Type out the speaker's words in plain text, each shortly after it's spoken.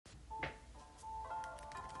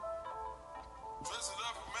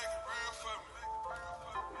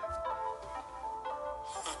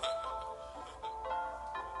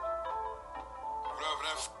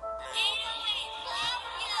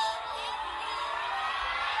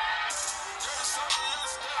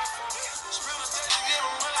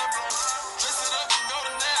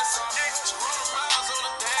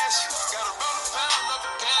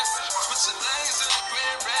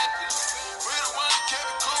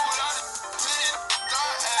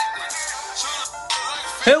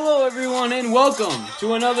Hello, everyone, and welcome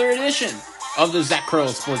to another edition of the Zach Krull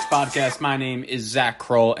Sports Podcast. My name is Zach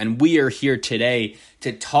Krull, and we are here today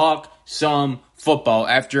to talk some football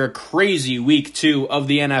after a crazy week 2 of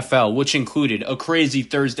the NFL, which included a crazy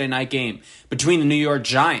Thursday night game between the New York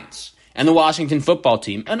Giants and the Washington football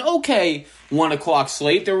team. An okay 1 o'clock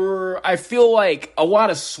slate. There were, I feel like, a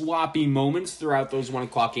lot of sloppy moments throughout those 1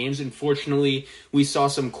 o'clock games. Unfortunately, we saw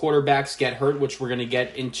some quarterbacks get hurt, which we're going to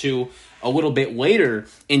get into a little bit later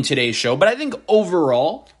in today's show. But I think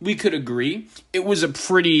overall, we could agree it was a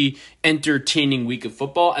pretty entertaining week of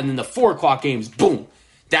football. And then the 4 o'clock games, boom,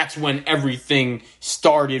 that's when everything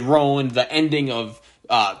started rolling. The ending of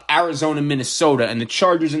Arizona, Minnesota, and the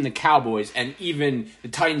Chargers and the Cowboys, and even the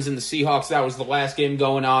Titans and the Seahawks. That was the last game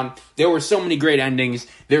going on. There were so many great endings.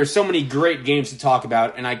 There were so many great games to talk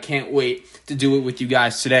about, and I can't wait to do it with you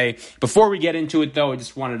guys today. Before we get into it, though, I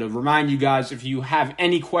just wanted to remind you guys, if you have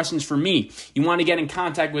any questions for me, you want to get in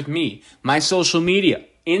contact with me, my social media,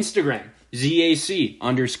 Instagram, ZAC_KRULL,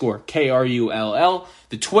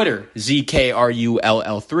 the Twitter,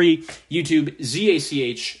 ZKRULL3, YouTube,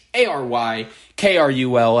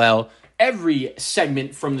 ZACHARYKRULL. Every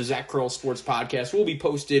segment from the Zach Krull Sports Podcast will be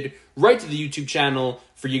posted right to the YouTube channel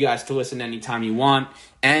for you guys to listen anytime you want.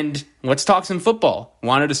 And let's talk some football.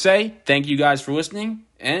 Wanted to say thank you guys for listening,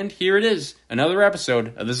 and here it is, another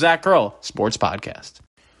episode of the Zach Krull Sports Podcast.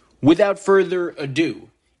 Without further ado,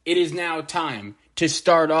 it is now time to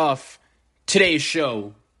start off today's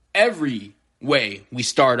show every way we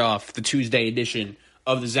start off the Tuesday edition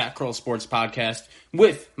of the Zach Krull Sports Podcast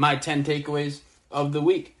with my 10 takeaways of the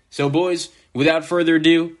week. So, boys, without further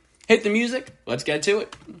ado, hit the music. Let's get to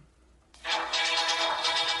it.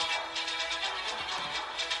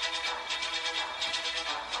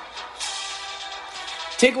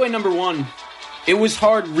 Takeaway number 1, it was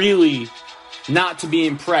hard really not to be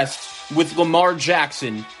impressed with Lamar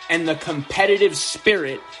Jackson and the competitive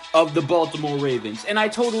spirit of the Baltimore Ravens. And I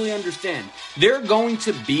totally understand. There are going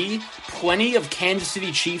to be plenty of Kansas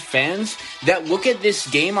City Chiefs fans that look at this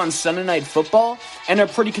game on Sunday Night Football and are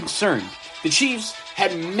pretty concerned. The Chiefs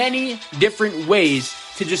had many different ways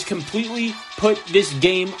to just completely put this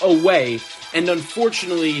game away, and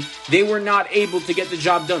unfortunately, they were not able to get the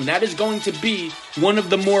job done. That is going to be one of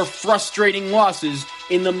the more frustrating losses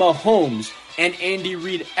in the Mahomes and Andy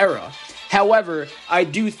Reid era. However, I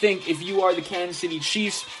do think if you are the Kansas City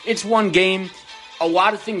Chiefs, it's one game. A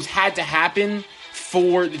lot of things had to happen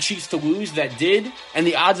for the Chiefs to lose that did, and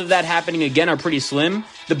the odds of that happening again are pretty slim.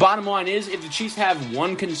 The bottom line is, if the Chiefs have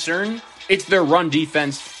one concern, it's their run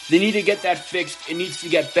defense. They need to get that fixed. It needs to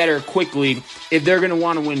get better quickly if they're going to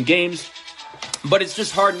want to win games. But it's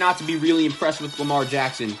just hard not to be really impressed with Lamar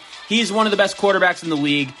Jackson. He's one of the best quarterbacks in the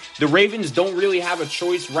league. The Ravens don't really have a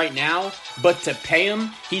choice right now but to pay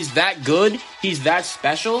him. He's that good. He's that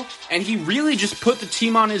special. And he really just put the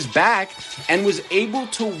team on his back and was able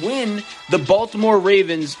to win the Baltimore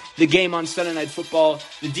Ravens the game on Sunday Night Football.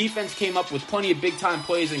 The defense came up with plenty of big-time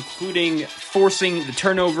plays, including forcing the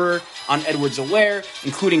turnover on Edwards-Helaire,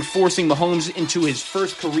 including forcing Mahomes into his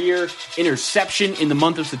first career interception in the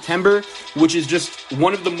month of September, which is just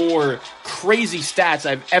one of the more crazy stats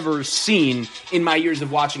I've ever seen in my years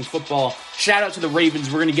of watching football. Shout out to the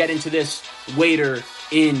Ravens. We're going to get into this later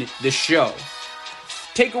in the show.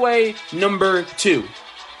 Takeaway number 2.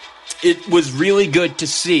 It was really good to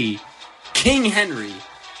see King Henry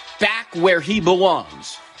back where he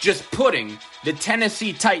belongs, just putting the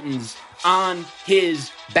Tennessee Titans on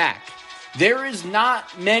his back. There is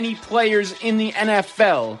not many players in the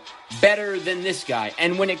NFL better than this guy.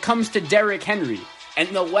 And when it comes to Derrick Henry and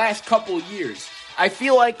the last couple years, I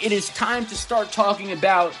feel like it is time to start talking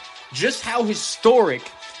about just how historic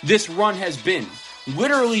this run has been.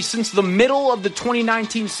 Literally since the middle of the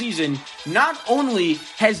 2019 season, not only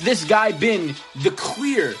has this guy been the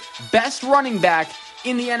clear best running back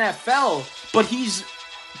in the NFL, but he's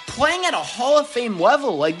playing at a Hall of Fame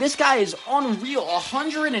level. Like, this guy is unreal.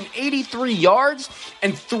 183 yards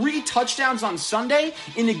and 3 touchdowns on Sunday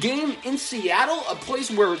in a game in Seattle, a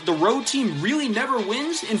place where the road team really never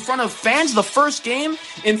wins, in front of fans. The first game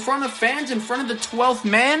in front of fans, in front of the 12th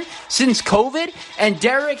man since COVID. And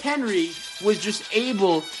Derrick Henry was just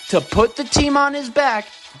able to put the team on his back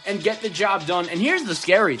and get the job done. And here's the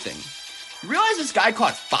scary thing. You realize this guy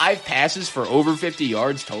caught 5 passes for over 50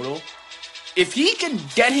 yards total? If he could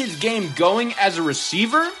get his game going as a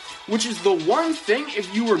receiver, which is the one thing,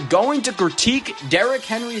 if you were going to critique Derrick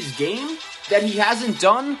Henry's game that he hasn't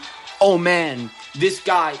done, oh man, this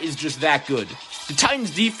guy is just that good. The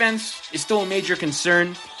Titans' defense is still a major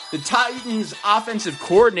concern. The Titans' offensive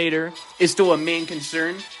coordinator is still a main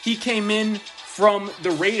concern. He came in from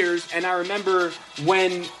the Raiders, and I remember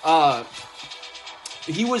when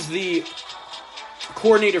he was the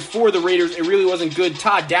coordinator for the Raiders, it really wasn't good.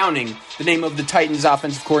 Todd Downing, the name of the Titans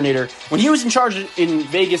offensive coordinator. When he was in charge in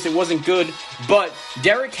Vegas, it wasn't good. But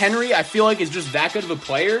Derrick Henry, I feel like, is just that good of a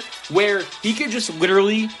player where he could just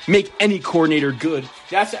literally make any coordinator good.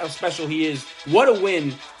 That's how special he is. What a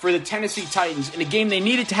win for the Tennessee Titans in a game they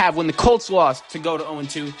needed to have when the Colts lost to go to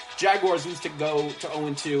 0-2. Jaguars used to go to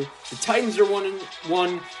 0-2. The Titans are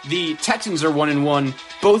 1-1. The Texans are 1-1.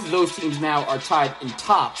 Both of those teams now are tied in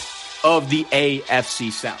top of the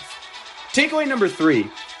AFC South. Takeaway number 3.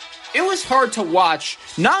 It was hard to watch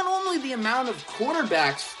not only the amount of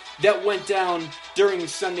quarterbacks that went down during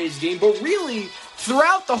Sunday's game, but really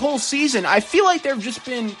throughout the whole season. I feel like there have just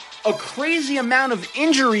been a crazy amount of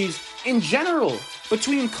injuries in general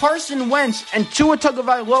between Carson Wentz and Tua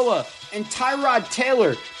Tagovailoa and Tyrod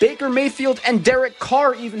Taylor. Baker Mayfield and Derek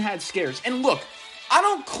Carr even had scares. And look, I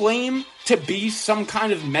don't claim to be some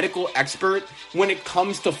kind of medical expert when it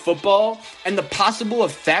comes to football and the possible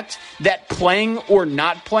effect that playing or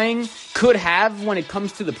not playing could have when it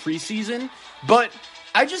comes to the preseason, but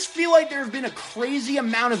I just feel like there have been a crazy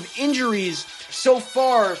amount of injuries so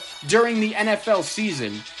far during the NFL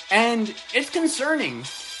season, and it's concerning.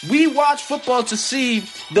 We watch football to see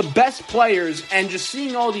the best players, and just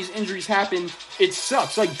seeing all these injuries happen, it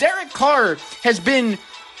sucks. Like, Derek Carr has been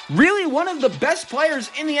really one of the best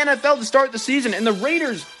players in the NFL to start the season, and the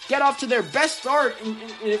Raiders get off to their best start, and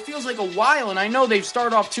it feels like a while, and I know they've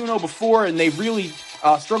started off 2-0 before, and they've really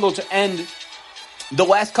struggled to end the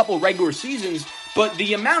last couple regular seasons, but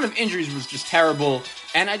the amount of injuries was just terrible,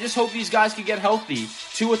 and I just hope these guys can get healthy.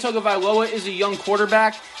 Tua Tagovailoa is a young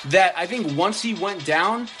quarterback that I think once he went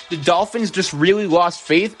down, the Dolphins just really lost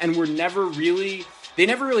faith and were never really... They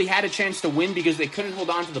never really had a chance to win because they couldn't hold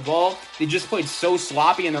on to the ball. They just played so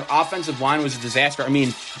sloppy, and their offensive line was a disaster. I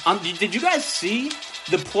mean, did you guys see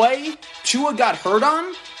the play Tua got hurt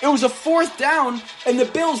on? It was a 4th down, and the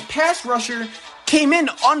Bills' pass rusher came in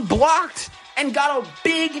unblocked and got a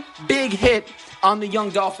big hit on the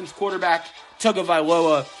young Dolphins quarterback,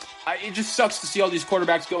 Tagovailoa. It just sucks to see all these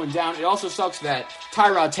quarterbacks going down. It also sucks that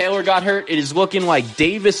Tyrod Taylor got hurt. It is looking like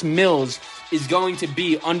Davis Mills is going to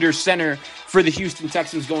be under center for the Houston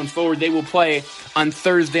Texans going forward. They will play on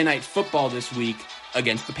Thursday Night Football this week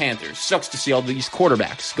against the Panthers. Sucks to see all these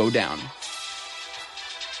quarterbacks go down.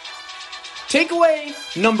 Takeaway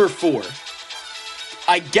number 4.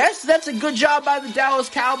 I guess that's a good job by the Dallas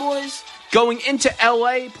Cowboys going into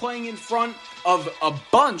LA, playing in front of a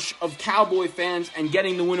bunch of Cowboy fans and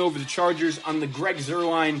getting the win over the Chargers on the Greg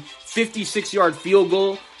Zuerlein 56-yard field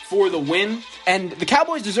goal for the win. And the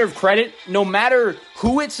Cowboys deserve credit no matter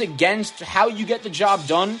who it's against, how you get the job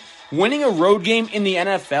done. Winning a road game in the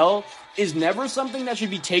NFL is never something that should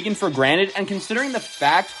be taken for granted. And considering the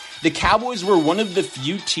fact the Cowboys were one of the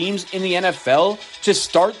few teams in the NFL to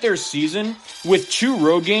start their season with 2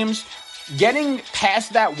 road games, getting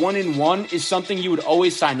past that 1-1 is something you would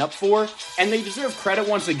always sign up for. And they deserve credit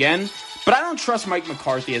once again. But I don't trust Mike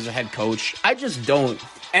McCarthy as a head coach. I just don't.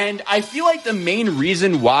 And I feel like the main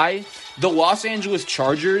reason why the Los Angeles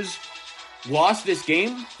Chargers lost this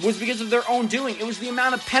game was because of their own doing. It was the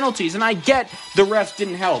amount of penalties, and I get the refs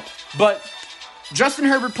didn't help. But Justin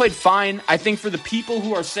Herbert played fine. I think for the people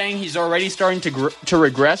who are saying he's already starting to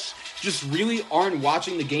regress, just really aren't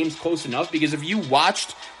watching the games close enough, because if you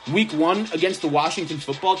watched Week 1 against the Washington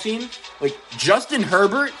football team, like, Justin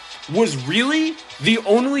Herbert was really the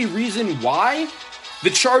only reason why the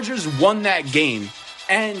Chargers won that game.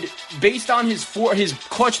 And based on his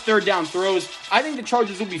clutch 3rd down throws, I think the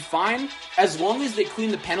Chargers will be fine as long as they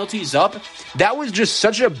clean the penalties up. That was just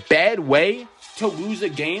such a bad way to lose a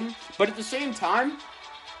game. But at the same time,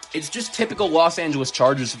 it's just typical Los Angeles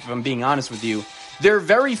Chargers, if I'm being honest with you. There are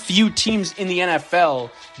very few teams in the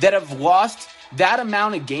NFL that have lost that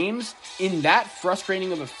amount of games in that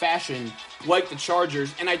frustrating of a fashion like the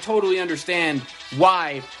Chargers, and I totally understand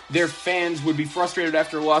why their fans would be frustrated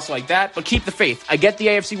after a loss like that, but keep the faith. I get the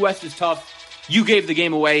AFC West is tough. You gave the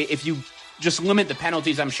game away. If you just limit the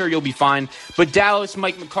penalties, I'm sure you'll be fine. But Dallas,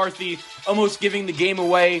 Mike McCarthy, almost giving the game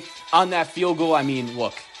away on that field goal. I mean,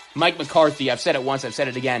 look, Mike McCarthy, I've said it once, I've said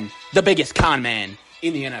it again, the biggest con man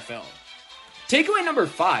in the NFL. Takeaway number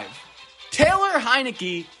 5. Taylor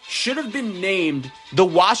Heinicke should have been named the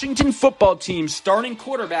Washington football team's starting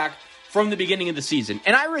quarterback from the beginning of the season.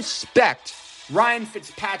 And I respect Ryan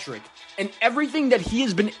Fitzpatrick and everything that he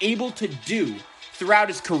has been able to do throughout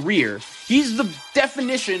his career. He's the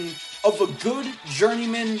definition of a good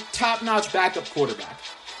journeyman, top-notch backup quarterback.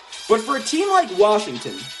 But for a team like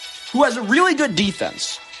Washington, who has a really good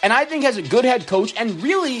defense, and I think has a good head coach and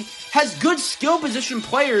really has good skill position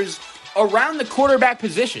players around the quarterback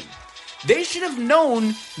position. They should have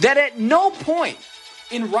known that at no point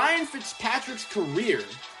in Ryan Fitzpatrick's career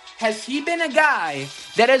has he been a guy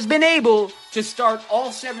that has been able to start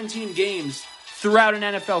all 17 games throughout an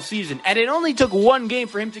NFL season. And it only took one game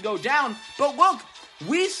for him to go down. But look,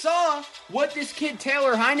 we saw what this kid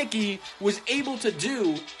Taylor Heinicke was able to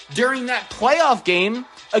do during that playoff game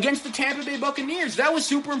against the Tampa Bay Buccaneers. That was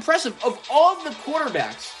super impressive. Of all of the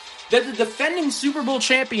quarterbacks that the defending Super Bowl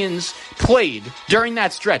champions played during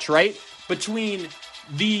that stretch, right? Between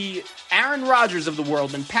the Aaron Rodgers of the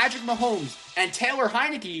world and Patrick Mahomes and Taylor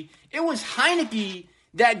Heinicke, it was Heinicke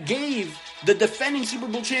that gave the defending Super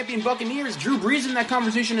Bowl champion Buccaneers, Drew Brees in that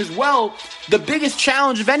conversation as well, the biggest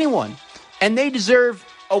challenge of anyone. And they deserve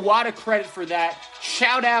a lot of credit for that.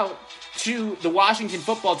 Shout out to the Washington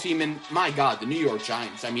football team and, my God, the New York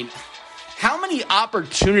Giants. I mean, how many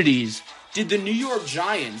opportunities did the New York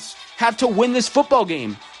Giants have to win this football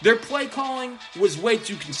game? Their play calling was way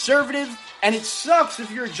too conservative, and it sucks if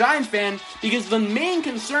you're a Giant fan because the main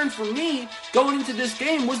concern for me going into this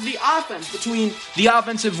game was the offense, between the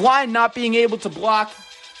offensive line not being able to block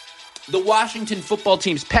the Washington football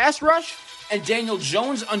team's pass rush and Daniel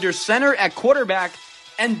Jones under center at quarterback.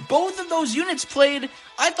 And both of those units played,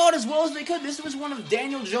 I thought, as well as they could. This was one of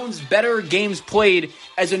Daniel Jones' better games played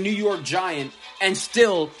as a New York Giant, and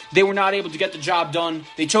still, they were not able to get the job done.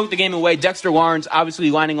 They choked the game away. Dexter Lawrence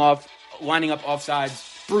obviously lining up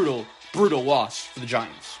offsides. Brutal loss for the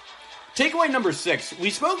Giants. Takeaway number 6. We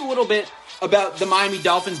spoke a little bit about the Miami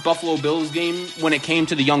Dolphins-Buffalo Bills game when it came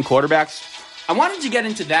to the young quarterbacks. I wanted to get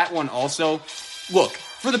into that one also. Look,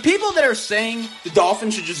 for the people that are saying the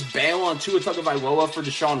Dolphins should just bail on Tua Tagovailoa for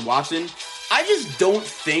Deshaun Watson, I just don't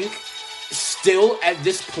think, still at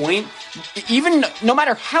this point, even no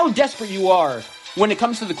matter how desperate you are when it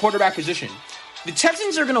comes to the quarterback position, the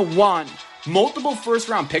Texans are going to want multiple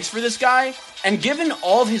first-round picks for this guy, and given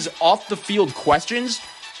all of his off-the-field questions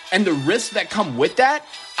and the risks that come with that,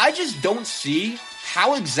 I just don't see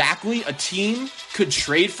how exactly a team could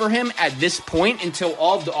trade for him at this point until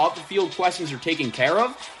all of the off-the-field questions are taken care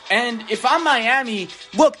of. And if I'm Miami,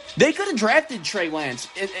 look, they could have drafted Trey Lance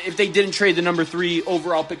if they didn't trade the number 3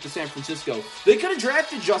 overall pick to San Francisco. They could have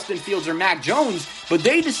drafted Justin Fields or Mac Jones, but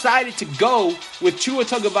they decided to go with Tua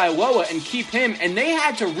Tagovailoa and keep him. And they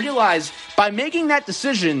had to realize by making that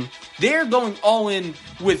decision, they're going all in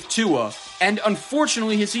with Tua. And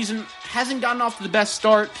unfortunately, his season hasn't gotten off to the best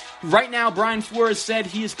start. Right now, Brian Flores said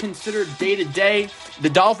he is considered day-to-day. The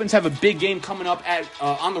Dolphins have a big game coming up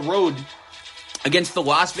on the road against the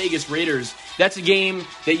Las Vegas Raiders. That's a game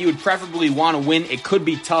that you would preferably want to win. It could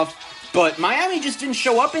be tough, but Miami just didn't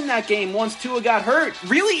show up in that game once Tua got hurt.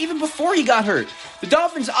 Really, even before he got hurt. The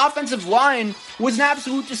Dolphins' offensive line was an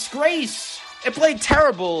absolute disgrace. It played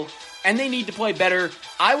terrible, and they need to play better.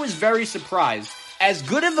 I was very surprised. As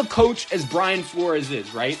good of a coach as Brian Flores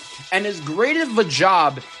is, right? And as great of a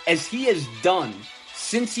job as he has done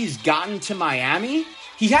since he's gotten to Miami,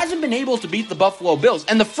 he hasn't been able to beat the Buffalo Bills.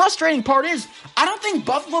 And the frustrating part is, I don't think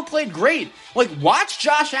Buffalo played great. Like, watch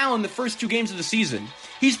Josh Allen the first 2 games of the season.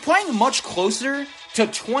 He's playing much closer to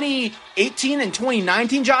 2018 and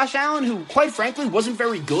 2019 Josh Allen, who, quite frankly, wasn't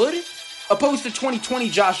very good, opposed to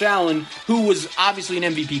 2020 Josh Allen, who was obviously an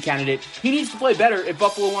MVP candidate. He needs to play better if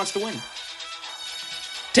Buffalo wants to win.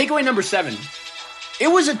 Takeaway number 7. It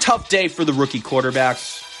was a tough day for the rookie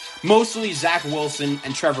quarterbacks, mostly Zach Wilson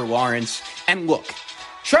and Trevor Lawrence. And look,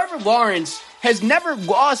 Trevor Lawrence has never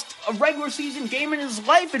lost a regular season game in his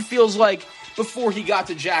life, it feels like, before he got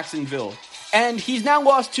to Jacksonville. And he's now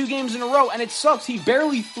lost 2 games in a row, and it sucks. He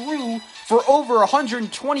barely threw for over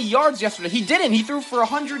 120 yards yesterday. He didn't. He threw for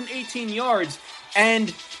 118 yards.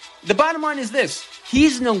 And the bottom line is this.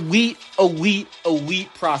 He's an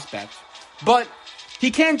elite prospect. But he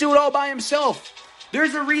can't do it all by himself.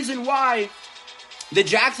 There's a reason why the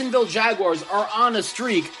Jacksonville Jaguars are on a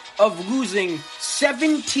streak of losing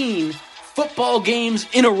 17 football games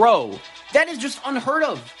in a row. That is just unheard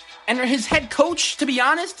of. And his head coach, to be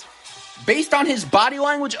honest, based on his body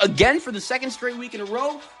language, again for the 2nd straight week in a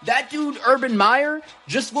row, that dude, Urban Meyer,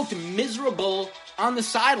 just looked miserable on the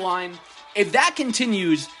sideline. If that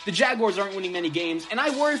continues, the Jaguars aren't winning many games, and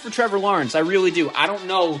I worry for Trevor Lawrence. I really do. I don't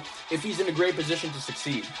know if he's in a great position to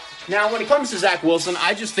succeed. Now, when it comes to Zach Wilson,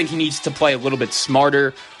 I just think he needs to play a little bit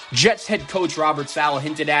smarter. Jets head coach Robert Saleh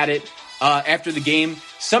hinted at it after the game.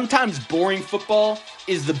 Sometimes boring football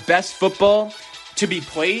is the best football. to be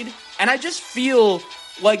played, and I just feel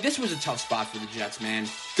like this was a tough spot for the Jets, man.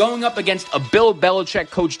 Going up against a Bill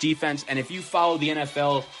Belichick coach defense, and if you follow the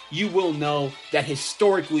NFL, you will know that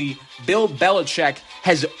historically, Bill Belichick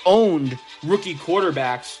has owned rookie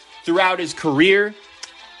quarterbacks throughout his career.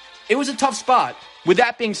 It was a tough spot. With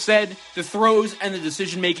that being said, the throws and the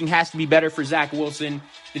decision-making has to be better for Zach Wilson.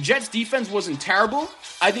 The Jets' defense wasn't terrible.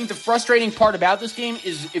 I think the frustrating part about this game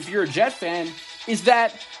is, if you're a Jet fan, is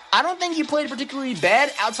that I don't think you played particularly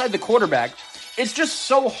bad outside the quarterback. It's just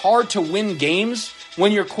so hard to win games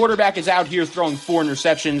when your quarterback is out here throwing 4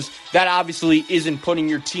 interceptions. That obviously isn't putting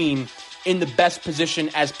your team in the best position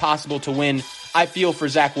as possible to win. I feel for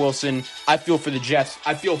Zach Wilson. I feel for the Jets.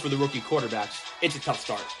 I feel for the rookie quarterbacks. It's a tough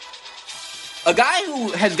start. A guy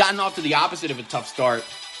who has gotten off to the opposite of a tough start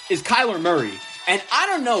is Kyler Murray. And I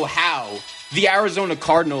don't know how the Arizona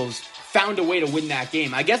Cardinals found a way to win that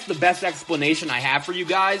game. I guess the best explanation I have for you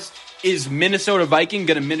guys is Minnesota Viking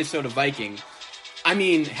gonna Minnesota Viking. I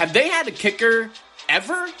mean, have they had a kicker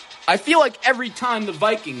ever? I feel like every time the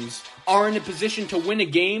Vikings are in a position to win a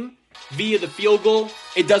game via the field goal,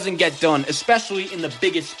 it doesn't get done, especially in the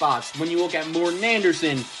biggest spots. When you look at Morton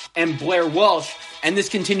Anderson and Blair Welsh, and this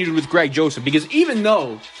continued with Greg Joseph, because even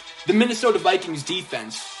though the Minnesota Vikings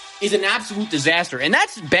defense is an absolute disaster, and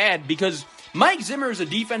that's bad because Mike Zimmer is a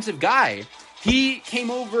defensive guy. He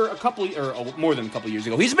came over more than a couple years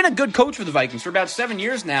ago. He's been a good coach for the Vikings for about 7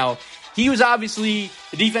 years now. He was obviously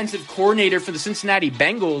the defensive coordinator for the Cincinnati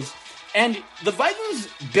Bengals. And the Vikings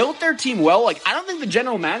built their team well. Like, I don't think the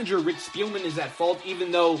general manager, Rick Spielman, is at fault,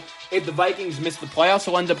 even though if the Vikings miss the playoffs,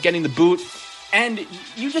 he'll end up getting the boot. And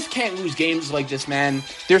you just can't lose games like this, man.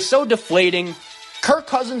 They're so deflating. Kirk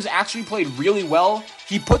Cousins actually played really well.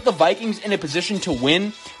 He put the Vikings in a position to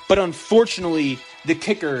win, but unfortunately, the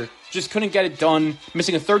kicker just couldn't get it done,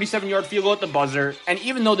 missing a 37-yard field goal at the buzzer. And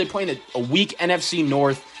even though they play in a weak NFC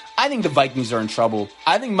North, I think the Vikings are in trouble.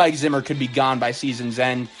 I think Mike Zimmer could be gone by season's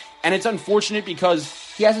end. And it's unfortunate because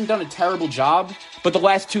he hasn't done a terrible job, but the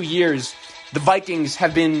last 2 years, the Vikings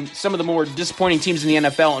have been some of the more disappointing teams in the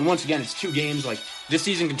NFL. And once again, it's 2 games. Like, this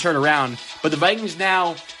season can turn around. But the Vikings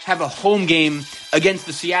now have a home game against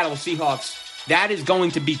the Seattle Seahawks. That is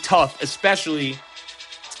going to be tough, especially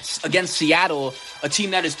against Seattle, a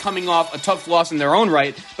team that is coming off a tough loss in their own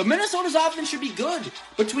right. But Minnesota's offense should be good.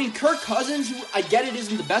 Between Kirk Cousins, who I get it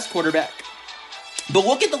isn't the best quarterback, but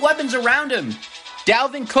look at the weapons around him.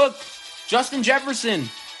 Dalvin Cook, Justin Jefferson,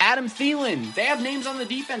 Adam Thielen. They have names on the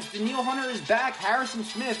defense. Daniil Hunter is back, Harrison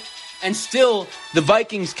Smith. And still, the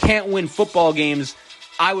Vikings can't win football games.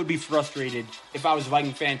 I would be frustrated if I was a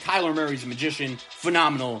Viking fan. Kyler Murray's a magician,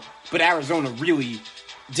 phenomenal. But Arizona really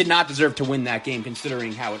did not deserve to win that game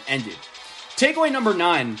considering how it ended. Takeaway number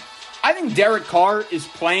 9. I think Derek Carr is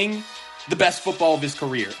playing the best football of his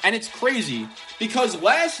career. And it's crazy because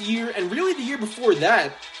last year and really the year before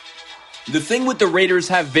that, the thing with the Raiders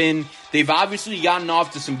have been they've obviously gotten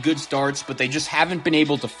off to some good starts, but they just haven't been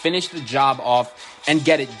able to finish the job off and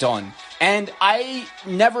get it done. And I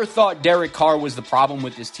never thought Derek Carr was the problem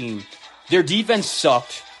with this team. Their defense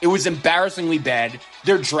sucked. It was embarrassingly bad.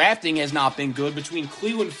 Their drafting has not been good between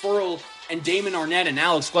Cleveland Ferrell and Damon Arnett and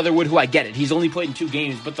Alex Leatherwood, who I get it. He's only played in 2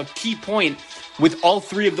 games. But the key point with all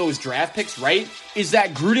 3 of those draft picks, right, is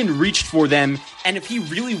that Gruden reached for them. And if he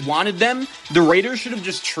really wanted them, the Raiders should have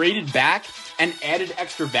just traded back and added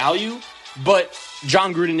extra value. But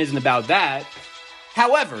John Gruden isn't about that.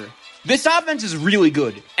 However, this offense is really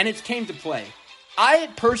good, and it's came to play. I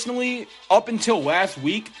personally, up until last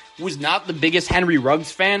week, was not the biggest Henry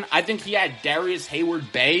Ruggs fan. I think he had Darius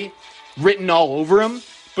Hayward-Bay written all over him.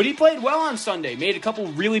 But he played well on Sunday, made a couple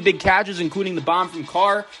really big catches, including the bomb from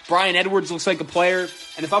Carr. Brian Edwards looks like a player.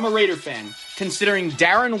 And if I'm a Raider fan, considering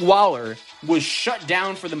Darren Waller was shut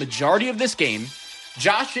down for the majority of this game,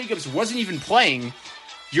 Josh Jacobs wasn't even playing,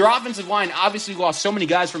 your offensive line obviously lost so many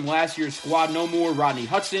guys from last year's squad. No more Rodney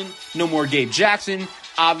Hudson, no more Gabe Jackson.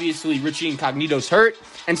 Obviously, Richie Incognito's hurt.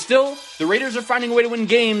 And still, the Raiders are finding a way to win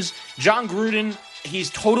games. John Gruden, he's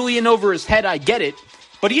totally in over his head, I get it.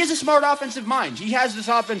 But he has a smart offensive mind. He has this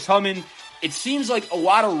offense humming. It seems like a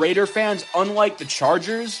lot of Raider fans, unlike the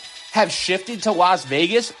Chargers, have shifted to Las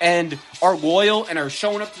Vegas and are loyal and are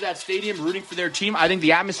showing up to that stadium rooting for their team. I think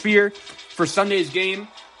the atmosphere for Sunday's game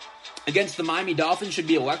against the Miami Dolphins should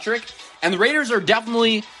be electric. And the Raiders are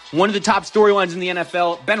definitely one of the top storylines in the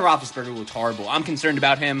NFL. Ben Roethlisberger looked horrible. I'm concerned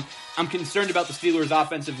about him. I'm concerned about the Steelers'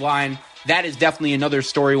 offensive line. That is definitely another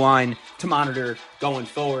storyline to monitor going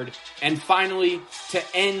forward. And finally, to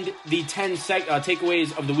end the 10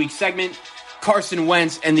 takeaways of the week segment, Carson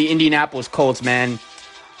Wentz and the Indianapolis Colts, man.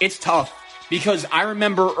 It's tough because I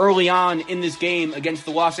remember early on in this game against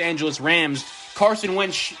the Los Angeles Rams, Carson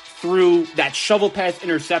Wentz threw that shovel pass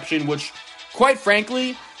interception, which, quite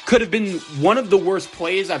frankly, could have been one of the worst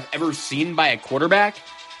plays I've ever seen by a quarterback.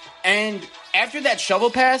 And after that shovel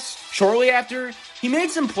pass, shortly after, he made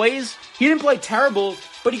some plays. He didn't play terrible,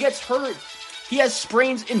 but he gets hurt. He has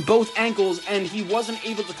sprains in both ankles, and he wasn't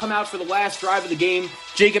able to come out for the last drive of the game.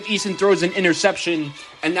 Jacob Eason throws an interception,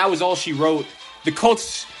 and that was all she wrote. The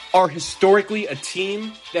Colts are historically a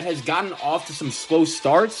team that has gotten off to some slow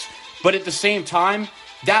starts, but at the same time,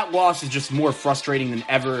 that loss is just more frustrating than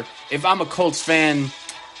ever. If I'm a Colts fan,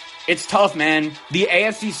 it's tough, man. The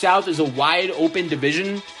AFC South is a wide open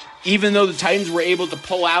division, even though the Titans were able to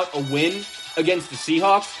pull out a win against the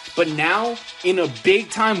Seahawks. But now, in a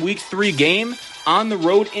big-time Week 3 game, on the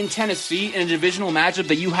road in Tennessee, in a divisional matchup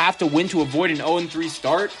that you have to win to avoid an 0-3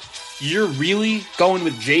 start, you're really going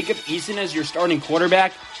with Jacob Eason as your starting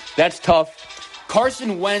quarterback? That's tough.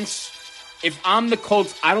 Carson Wentz, if I'm the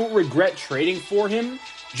Colts, I don't regret trading for him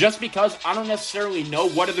just because I don't necessarily know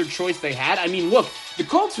what other choice they had. I mean, look, the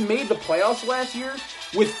Colts made the playoffs last year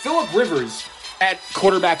with Phillip Rivers at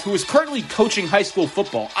quarterback, who is currently coaching high school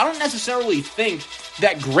football. I don't necessarily think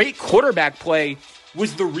that great quarterback play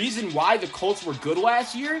was the reason why the Colts were good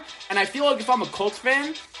last year. And I feel like if I'm a Colts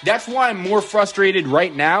fan, that's why I'm more frustrated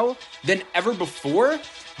right now than ever before,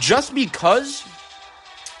 just because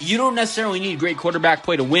you don't necessarily need great quarterback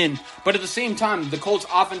play to win. But at the same time, the Colts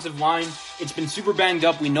offensive line, it's been super banged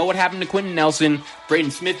up. We know what happened to Quentin Nelson. Braden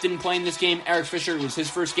Smith didn't play in this game. Eric Fisher, it was his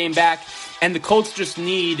first game back. And the Colts just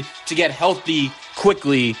need to get healthy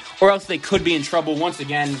quickly, or else they could be in trouble once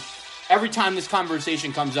again. Every time this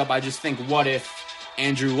conversation comes up, I just think, what if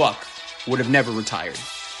Andrew Luck would have never retired?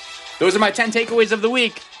 Those are my 10 takeaways of the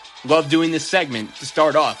week. Love doing this segment to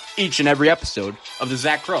start off each and every episode of the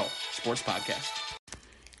Zach Krull Sports Podcast.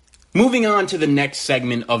 Moving on to the next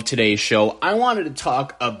segment of today's show, I wanted to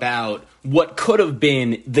talk about what could have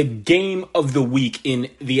been the game of the week in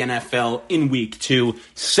the NFL in Week 2.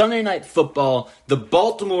 Sunday Night Football, the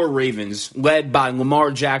Baltimore Ravens, led by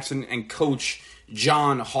Lamar Jackson and Coach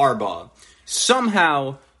John Harbaugh,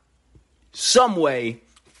 somehow, someway,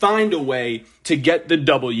 find a way to get the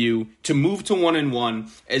W, to move to 1-1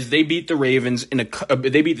 as they beat the Ravens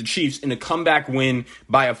they beat the Chiefs in a comeback win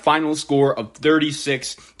by a final score of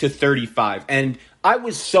 36-35. And I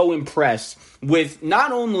was so impressed with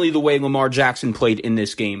not only the way Lamar Jackson played in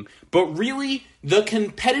this game, but really the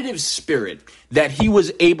competitive spirit that he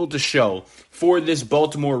was able to show for this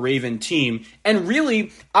Baltimore Raven team. And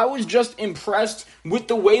really, I was just impressed with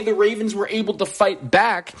the way the Ravens were able to fight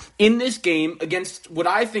back in this game against what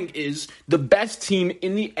I think is the best team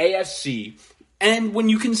in the AFC. And when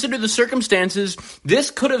you consider the circumstances,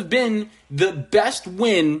 this could have been the best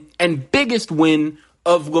win and biggest win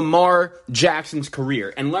of Lamar Jackson's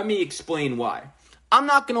career. And let me explain why. I'm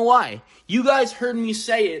not going to lie. You guys heard me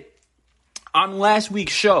say it on last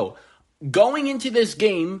week's show. Going into this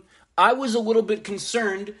game, I was a little bit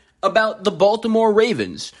concerned about the Baltimore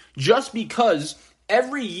Ravens, just because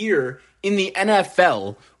every year in the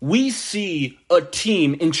NFL, we see a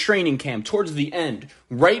team in training camp towards the end,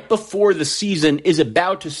 right before the season is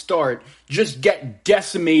about to start, just get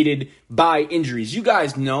decimated by injuries. You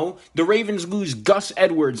guys know the Ravens lose Gus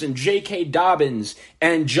Edwards and J.K. Dobbins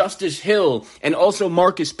and Justice Hill and also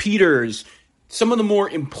Marcus Peters, some of the more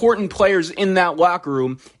important players in that locker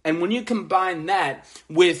room. And when you combine that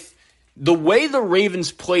with the way the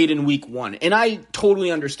Ravens played in Week 1, and I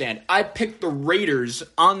totally understand. I picked the Raiders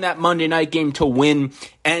on that Monday night game to win,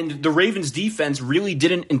 and the Ravens defense really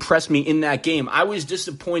didn't impress me in that game. I was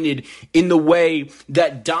disappointed in the way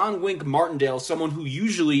that Don Wink Martindale, someone who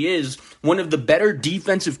usually is one of the better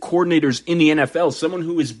defensive coordinators in the NFL, someone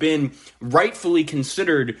who has been rightfully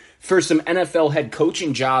considered for some NFL head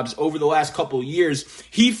coaching jobs over the last couple of years,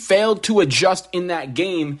 he failed to adjust in that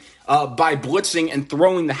game by blitzing and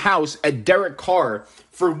throwing the house at Derek Carr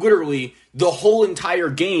for literally the whole entire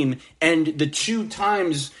game. And the two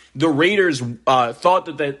times the Raiders thought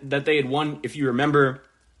that they had won, if you remember,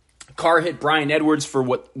 Carr hit Bryan Edwards for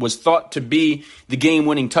what was thought to be the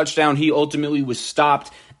game-winning touchdown. He ultimately was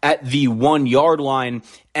stopped at the 1-yard line,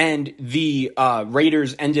 and the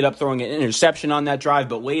Raiders ended up throwing an interception on that drive,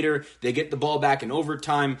 but later they get the ball back in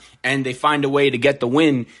overtime, and they find a way to get the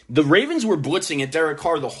win. The Ravens were blitzing at Derek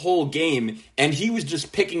Carr the whole game, and he was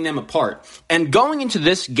just picking them apart. And going into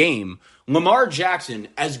this game, Lamar Jackson,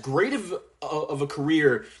 as great of a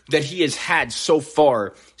career that he has had so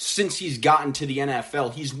far since he's gotten to the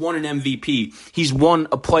NFL, he's won an MVP, he's won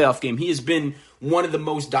a playoff game, he has been one of the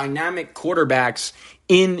most dynamic quarterbacks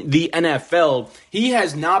in the NFL. He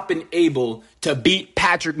has not been able to beat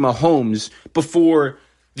Patrick Mahomes before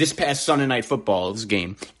this past Sunday Night Football's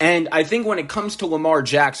game. And I think when it comes to Lamar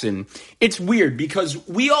Jackson, it's weird because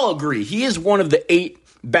we all agree he is one of the 8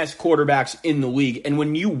 best quarterbacks in the league. And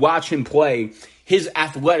when you watch him play, his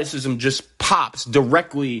athleticism just pops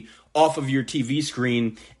directly off of your TV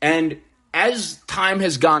screen. And as time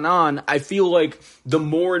has gone on, I feel like the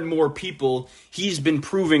more and more people he's been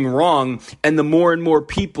proving wrong, and the more and more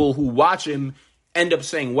people who watch him end up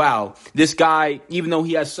saying, wow, this guy, even though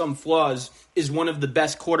he has some flaws, is one of the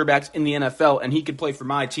best quarterbacks in the NFL, and he could play for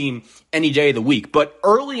my team any day of the week. But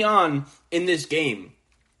early on in this game,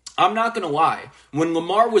 I'm not going to lie, when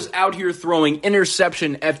Lamar was out here throwing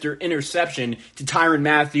interception after interception to Tyrann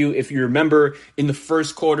Mathieu, if you remember in the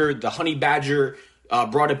first quarter, the Honey Badger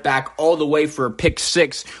brought it back all the way for a pick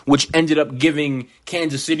 6, which ended up giving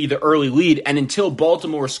Kansas City the early lead. And until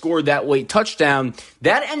Baltimore scored that late touchdown,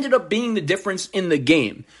 that ended up being the difference in the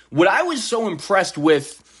game. What I was so impressed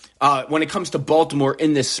with when it comes to Baltimore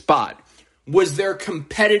in this spot was their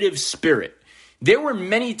competitive spirit. There were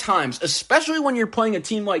many times, especially when you're playing a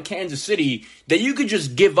team like Kansas City, that you could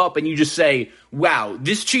just give up and you just say, wow,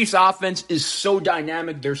 this Chiefs offense is so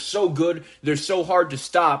dynamic, they're so good, they're so hard to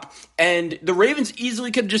stop, and the Ravens easily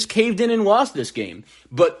could have just caved in and lost this game.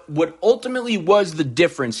 But what ultimately was the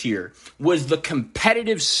difference here was the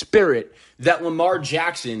competitive spirit that Lamar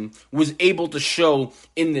Jackson was able to show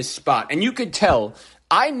in this spot. And you could tell,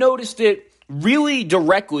 I noticed it really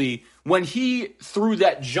directly when he threw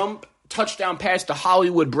that jump touchdown pass to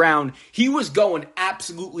Hollywood Brown. He was going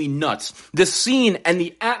absolutely nuts. The scene and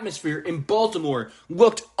the atmosphere in Baltimore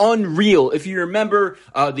looked unreal. If you remember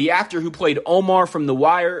the actor who played Omar from The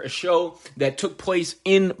Wire, a show that took place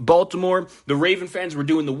in Baltimore, the Raven fans were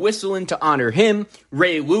doing the whistling to honor him.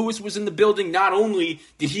 Ray Lewis was in the building. Not only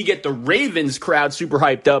did he get the Ravens crowd super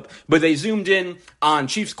hyped up, but they zoomed in on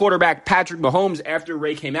Chiefs quarterback Patrick Mahomes after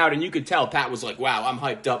Ray came out, and you could tell Pat was like, wow, I'm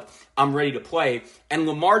hyped up. I'm ready to play. And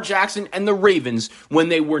Lamar Jackson and the Ravens, when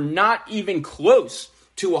they were not even close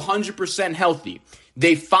to 100% healthy,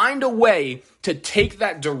 they find a way to take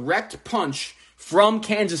that direct punch from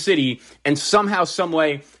Kansas City and somehow, some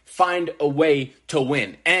way, find a way to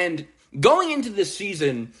win. And going into this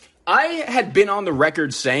season, I had been on the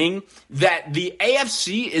record saying that the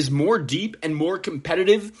AFC is more deep and more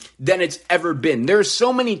competitive than it's ever been. There are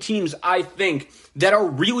so many teams, I think, that are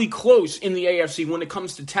really close in the AFC when it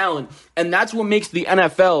comes to talent, and that's what makes the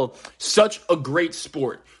NFL such a great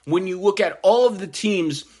sport. When you look at all of the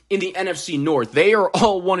teams in the NFC North, they are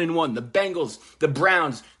all 1-1. The Bengals, the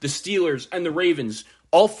Browns, the Steelers, and the Ravens.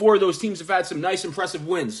 All 4 of those teams have had some nice, impressive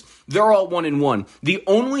wins. They're all 1-1. The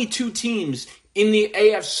only 2 teams in the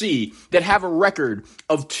AFC that have a record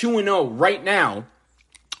of 2-0 right now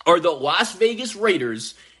are the Las Vegas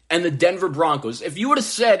Raiders and the Denver Broncos. If you would have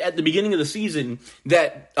said at the beginning of the season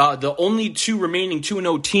that the only 2 remaining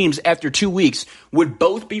 2-0 teams after 2 weeks would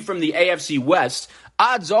both be from the AFC West,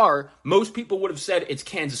 odds are most people would have said it's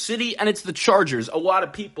Kansas City and it's the Chargers. A lot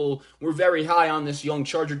of people were very high on this young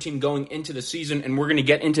Charger team going into the season, and we're going to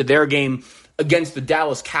get into their game against the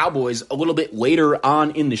Dallas Cowboys a little bit later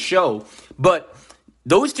on in the show. But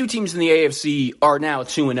those 2 teams in the AFC are now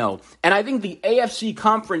 2-0. And I think the AFC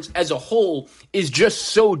conference as a whole is just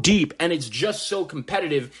so deep and it's just so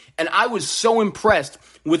competitive. And I was so impressed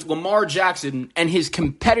with Lamar Jackson and his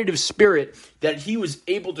competitive spirit that he was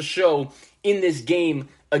able to show in this game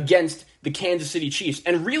against the Kansas City Chiefs.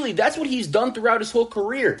 And really, that's what he's done throughout his whole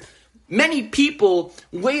career. Many people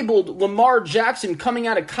labeled Lamar Jackson coming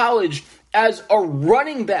out of college as a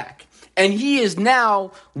running back. And he is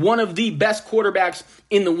now one of the best quarterbacks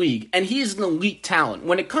in the league. And he is an elite talent.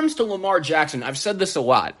 When it comes to Lamar Jackson, I've said this a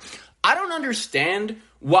lot. I don't understand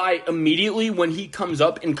why immediately when he comes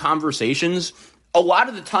up in conversations, a lot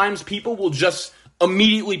of the times people will just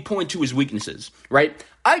immediately point to his weaknesses, right?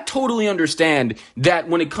 I totally understand that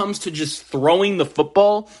when it comes to just throwing the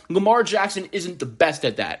football, Lamar Jackson isn't the best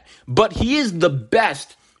at that. But he is the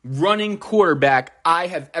best running quarterback I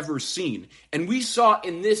have ever seen. And we saw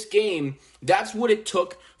in this game, that's what it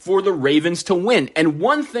took for the Ravens to win. And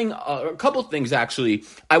one thing, a couple things actually,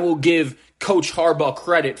 I will give Coach Harbaugh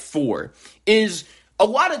credit for is a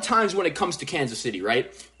lot of times when it comes to Kansas City,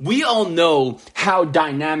 right? We all know how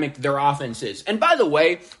dynamic their offense is. And by the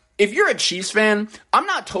way, if you're a Chiefs fan, I'm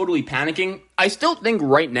not totally panicking. I still think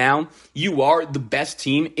right now you are the best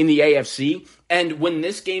team in the AFC. And when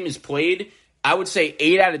this game is played, I would say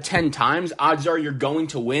 8 out of 10 times, odds are you're going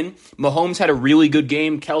to win. Mahomes had a really good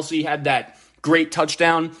game. Kelsey had that great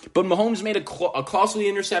touchdown. But Mahomes made a costly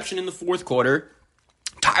interception in the fourth quarter.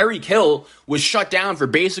 Tyreek Hill was shut down for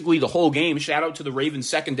basically the whole game. Shout out to the Ravens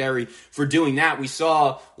secondary for doing that. We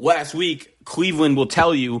saw last week Cleveland will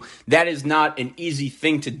tell you that is not an easy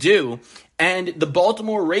thing to do. And the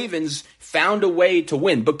Baltimore Ravens found a way to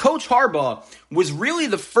win. But Coach Harbaugh was really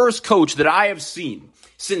the first coach that I have seen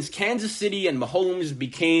since Kansas City and Mahomes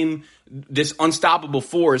became this unstoppable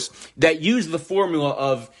force that used the formula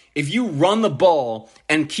of if you run the ball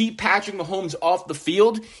and keep Patrick Mahomes off the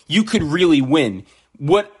field, you could really win.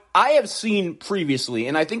 What I have seen previously,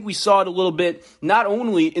 and I think we saw it a little bit not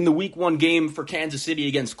only in the Week 1 game for Kansas City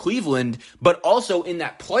against Cleveland, but also in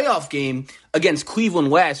that playoff game against Cleveland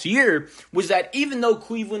last year, was that even though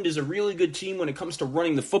Cleveland is a really good team when it comes to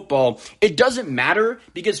running the football, it doesn't matter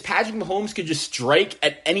because Patrick Mahomes could just strike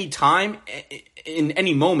at any time in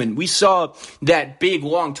any moment. We saw that big,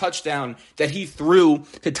 long touchdown that he threw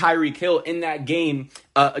to Tyreek Hill in that game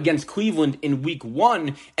against Cleveland in Week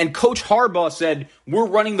 1, and Coach Harbaugh said, we're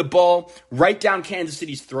running the ball right down Kansas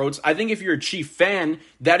City's throats. I think if you're a Chief fan,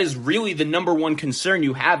 that is really the number one concern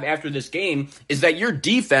you have after this game, is that your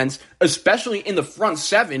defense, especially in the front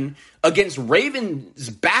seven, against Ravens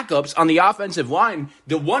backups on the offensive line.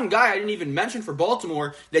 The one guy I didn't even mention for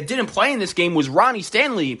Baltimore that didn't play in this game was Ronnie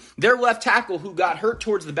Stanley, their left tackle who got hurt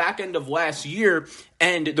towards the back end of last year,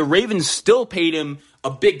 and the Ravens still paid him a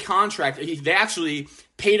big contract. They actually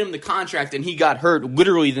paid him the contract, and he got hurt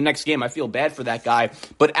literally the next game. I feel bad for that guy.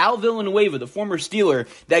 But Al Villanueva, the former Steeler,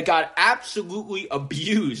 that got absolutely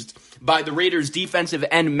abused by the Raiders' defensive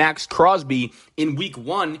end Max Crosby in Week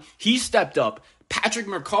 1, he stepped up. Patrick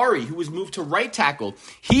McCarry, who was moved to right tackle,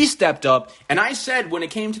 he stepped up. And I said when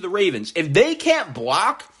it came to the Ravens, if they can't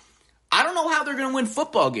block, I don't know how they're going to win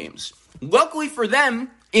football games. Luckily for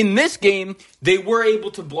them, in this game, they were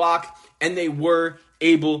able to block and they were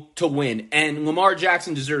able to win. And Lamar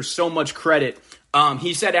Jackson deserves so much credit.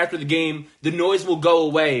 He said after the game, the noise will go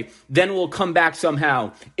away, then we'll come back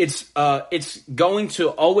somehow. It's going to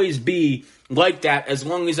always be like that as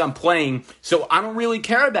long as I'm playing, so I don't really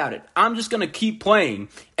care about it. I'm just going to keep playing.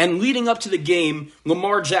 And leading up to the game,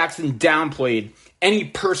 Lamar Jackson downplayed any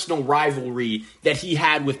personal rivalry that he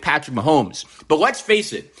had with Patrick Mahomes. But let's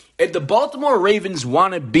face it, if the Baltimore Ravens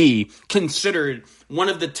want to be considered one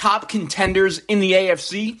of the top contenders in the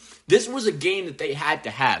AFC, this was a game that they had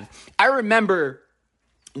to have. I remember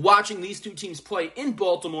watching these two teams play in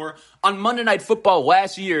Baltimore on Monday Night Football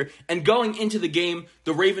last year, and going into the game,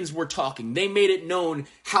 the Ravens were talking. They made it known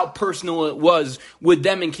how personal it was with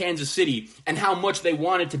them in Kansas City and how much they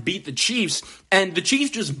wanted to beat the Chiefs, and the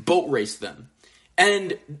Chiefs just boat raced them.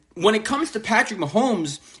 And when it comes to Patrick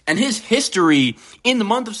Mahomes and his history in the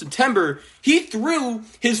month of September, he threw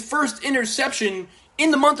his first interception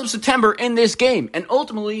in the month of September in this game. And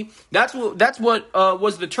ultimately, that's what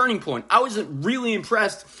was the turning point. I was really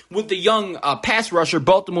impressed with the young pass rusher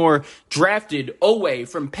Baltimore drafted Owe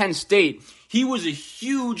from Penn State. He was a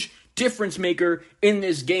huge difference maker in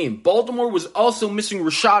this game. Baltimore was also missing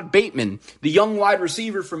Rashad Bateman, the young wide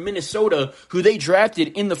receiver from Minnesota, who they drafted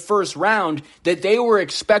in the first round, that they were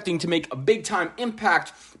expecting to make a big-time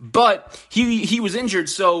impact, but he was injured.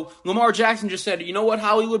 So Lamar Jackson just said, you know what,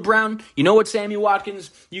 Hollywood Brown? You know what, Sammy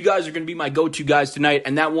Watkins? You guys are going to be my go-to guys tonight.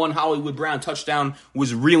 And that one Hollywood Brown touchdown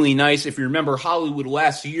was really nice. If you remember, Hollywood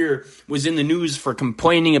last year was in the news for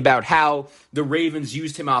complaining about how the Ravens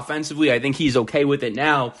used him offensively. I think he's okay with it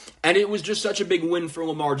now. And it was just such a big win for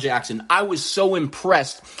Lamar Jackson. I was so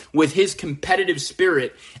impressed with his competitive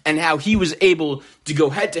spirit and how he was able to go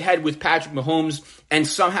head-to-head with Patrick Mahomes, and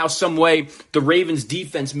somehow, some way, the Ravens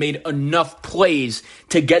defense made enough plays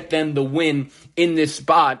to get them the win in this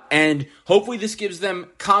spot, and hopefully this gives them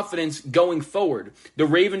confidence going forward. The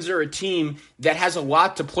Ravens are a team that has a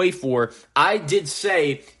lot to play for. I did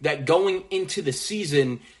say that going into the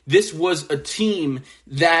season, this was a team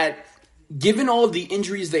that, given all of the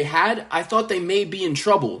injuries they had, I thought they may be in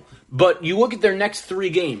trouble. But you look at their next 3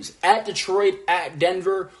 games, at Detroit, at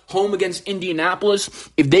Denver, home against Indianapolis.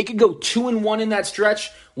 If they could go 2-1 in that stretch,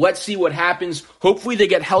 let's see what happens. Hopefully they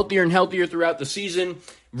get healthier and healthier throughout the season.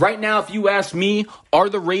 Right now, if you ask me, are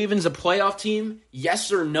the Ravens a playoff team?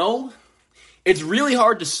 Yes or no? It's really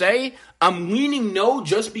hard to say. I'm leaning no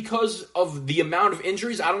just because of the amount of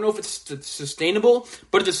injuries. I don't know if it's sustainable,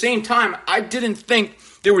 but at the same time, I didn't think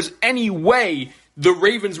there was any way the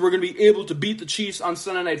Ravens were going to be able to beat the Chiefs on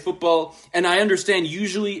Sunday Night Football. And I understand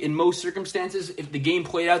usually in most circumstances, if the game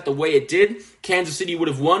played out the way it did, Kansas City would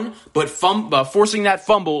have won. But forcing that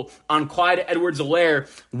fumble on Clyde Edwards-Helaire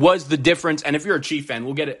was the difference. And if you're a Chief fan,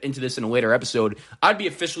 we'll get into this in a later episode, I'd be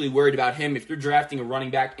officially worried about him. If you're drafting a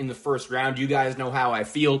running back in the first round, you guys know how I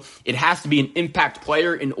feel. It has to be an impact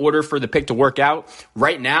player in order for the pick to work out.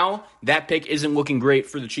 Right now, that pick isn't looking great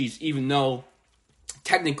for the Chiefs, even though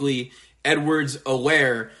technically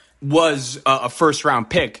Edwards-Helaire was a first-round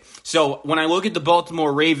pick. So when I look at the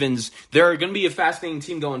Baltimore Ravens, they're going to be a fascinating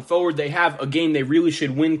team going forward. They have a game they really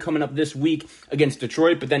should win coming up this week against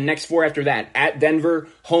Detroit, but then next 4 after that, at Denver,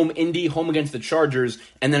 home Indy, home against the Chargers,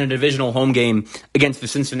 and then a divisional home game against the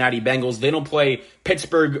Cincinnati Bengals. They don't play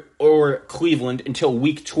Pittsburgh or Cleveland until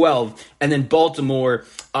week 12, and then Baltimore,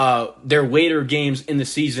 their later games in the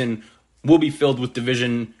season will be filled with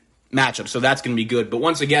division matchup, so that's going to be good. But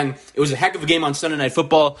once again, it was a heck of a game on Sunday Night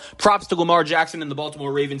Football. Props to Lamar Jackson and the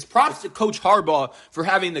Baltimore Ravens. Props to Coach Harbaugh for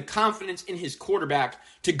having the confidence in his quarterback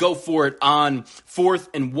to go for it on 4th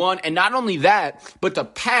and 1. And not only that, but the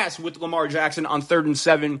pass with Lamar Jackson on 3rd and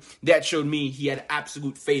 7, that showed me he had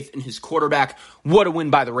absolute faith in his quarterback. What a win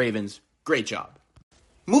by the Ravens. Great job.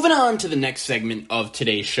 Moving on to the next segment of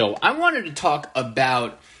today's show, I wanted to talk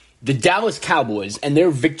about the Dallas Cowboys and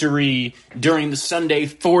their victory during the Sunday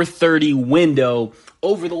 4:30 window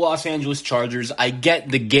over the Los Angeles Chargers. I get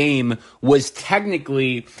the game was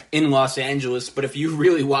technically in Los Angeles, but if you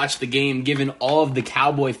really watch the game, given all of the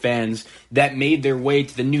Cowboy fans that made their way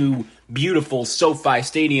to the new beautiful SoFi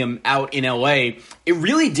Stadium out in LA, it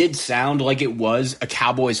really did sound like it was a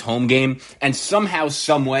Cowboys home game, and somehow,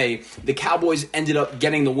 some way, the Cowboys ended up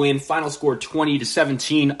getting the win. Final score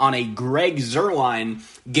 20-17 on a Greg Zuerlein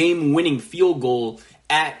game-winning field goal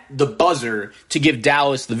at the buzzer to give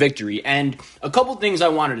Dallas the victory. And a couple things I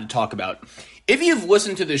wanted to talk about. If you've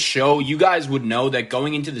listened to this show, you guys would know that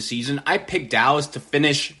going into the season, I picked Dallas to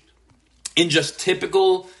finish in just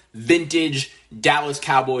typical vintage Dallas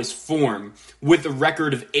Cowboys form with a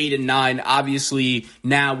record of 8-9. Obviously,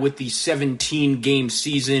 now with the 17-game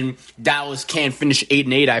season, Dallas can't finish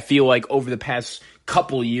 8-8. I feel like over the past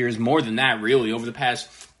couple years, more than that really, over the past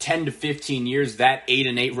 10 to 15 years, that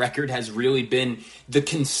 8-8 record has really been the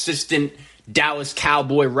consistent Dallas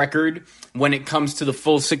Cowboy record when it comes to the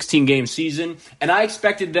full 16-game season. And I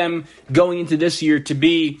expected them going into this year to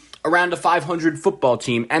be around a 500 football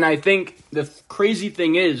team. And I think the crazy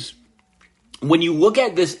thing is, when you look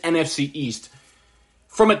at this NFC East,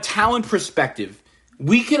 from a talent perspective,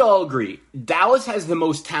 we could all agree Dallas has the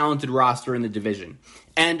most talented roster in the division.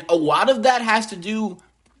 And a lot of that has to do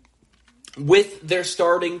with their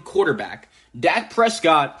starting quarterback. Dak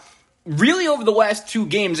Prescott, really over the last 2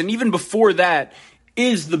 games, and even before that,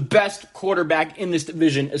 is the best quarterback in this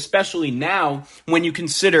division, especially now when you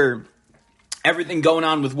consider everything going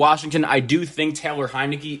on with Washington. I do think Taylor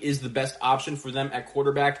Heineke is the best option for them at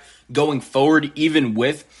quarterback going forward, even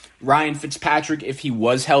with Ryan Fitzpatrick if he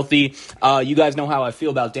was healthy. You guys know how I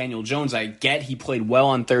feel about Daniel Jones. I get he played well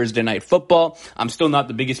on Thursday Night Football. I'm still not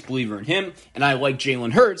the biggest believer in him, and I like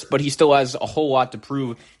Jalen Hurts, but he still has a whole lot to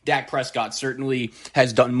prove. Dak Prescott certainly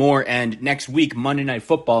has done more, and next week, Monday Night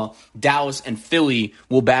Football, Dallas and Philly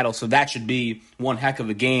will battle, so that should be one heck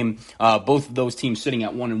of a game. Both of those teams sitting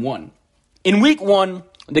at 1-1. In Week 1,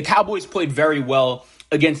 the Cowboys played very well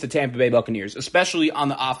against the Tampa Bay Buccaneers, especially on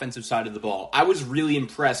the offensive side of the ball. I was really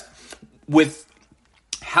impressed with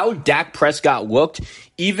how Dak Prescott looked,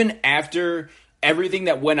 even after everything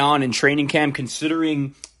that went on in training camp,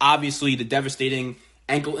 considering obviously the devastating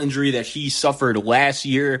ankle injury that he suffered last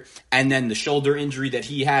year, and then the shoulder injury that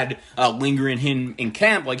he had lingering him in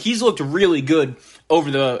camp. Like, he's looked really good over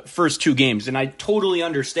the first 2 games, and I totally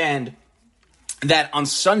understand that on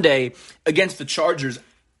Sunday against the Chargers,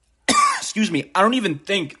 I don't even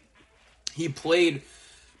think he played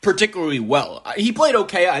particularly well. He played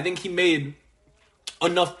okay. I think he made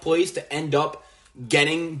enough plays to end up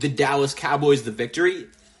getting the Dallas Cowboys the victory.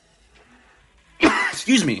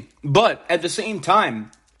 But at the same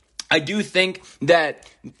time, I do think that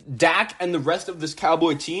Dak and the rest of this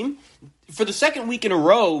Cowboy team, for the second week in a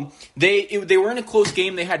row, they were in a close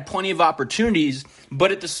game. They had plenty of opportunities,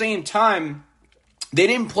 but at the same time, they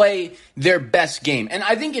didn't play their best game. And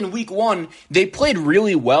I think in Week 1, they played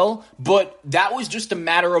really well, but that was just a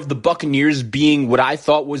matter of the Buccaneers being what I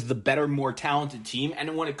thought was the better, more talented team.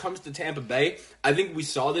 And when it comes to Tampa Bay, I think we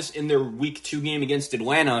saw this in their Week 2 game against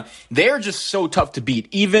Atlanta. They're just so tough to beat.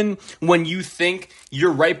 Even when you think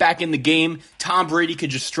you're right back in the game, Tom Brady could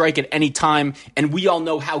just strike at any time, and we all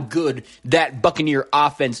know how good that Buccaneer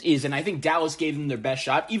offense is. And I think Dallas gave them their best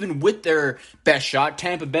shot. Even with their best shot,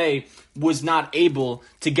 Tampa Bay was not able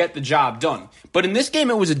to get the job done. But in this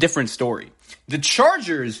game, it was a different story. The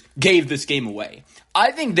Chargers gave this game away.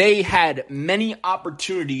 I think they had many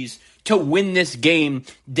opportunities to win this game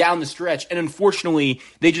down the stretch, and unfortunately,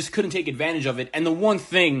 they just couldn't take advantage of it. And the one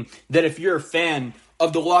thing that if you're a fan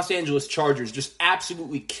of the Los Angeles Chargers just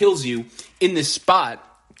absolutely kills you in this spot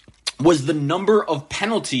was the number of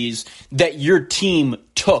penalties that your team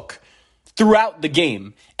took throughout the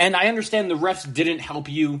game. And I understand the refs didn't help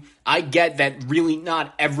you. I get that really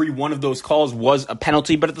not every one of those calls was a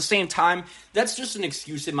penalty, but at the same time, that's just an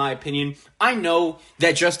excuse in my opinion. I know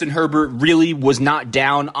that Justin Herbert really was not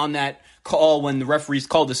down on that call when the referees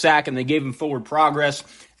called the sack and they gave him forward progress.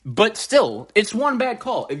 But still, it's one bad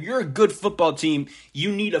call. If you're a good football team,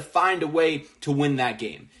 you need to find a way to win that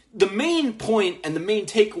game. The main point and the main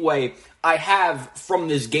takeaway I have from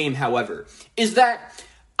this game, however, is that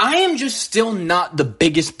I am just still not the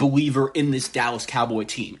biggest believer in this Dallas Cowboy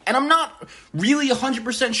team. And I'm not really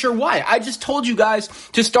 100% sure why. I just told you guys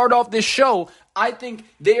to start off this show, I think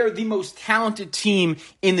they are the most talented team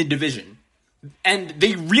in the division. And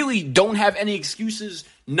they really don't have any excuses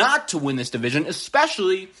not to win this division,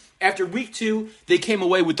 especially after week 2, they came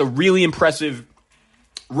away with a really impressive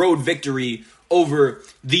road victory over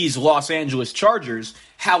these Los Angeles Chargers.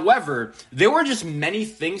 However, there were just many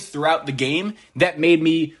things throughout the game that made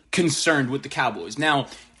me concerned with the Cowboys. Now,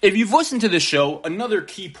 if you've listened to this show, another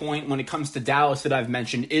key point when it comes to Dallas that I've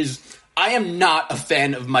mentioned is I am not a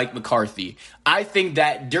fan of Mike McCarthy. I think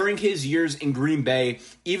that during his years in Green Bay,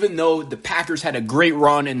 even though the Packers had a great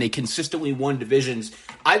run and they consistently won divisions,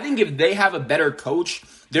 I think if they have a better coach,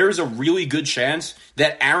 there is a really good chance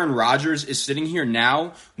that Aaron Rodgers is sitting here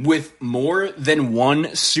now with more than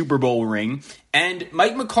one Super Bowl ring. And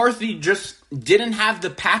Mike McCarthy just didn't have the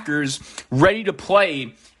Packers ready to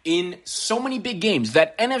play in so many big games.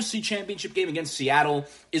 That NFC Championship game against Seattle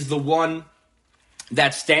is the one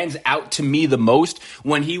that stands out to me the most,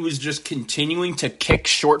 when he was just continuing to kick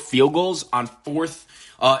short field goals on fourth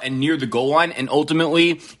and near the goal line. And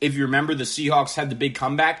ultimately, if you remember, the Seahawks had the big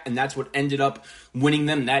comeback, and that's what ended up winning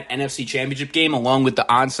them that NFC Championship game, along with the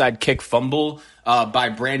onside kick fumble by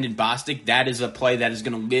Brandon Bostic. That is a play that is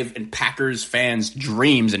going to live in Packers fans'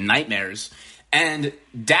 dreams and nightmares. And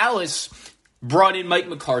Dallas brought in Mike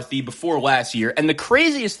McCarthy before last year. And the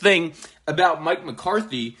craziest thing about Mike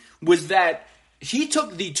McCarthy was that he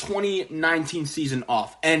took the 2019 season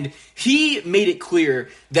off, and he made it clear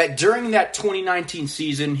that during that 2019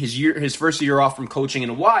 season, his first year off from coaching in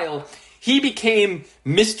a while, he became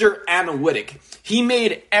Mr. Analytic. He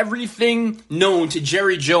made everything known to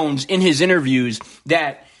Jerry Jones in his interviews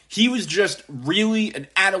that he was just really an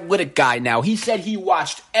analytic guy now. He said he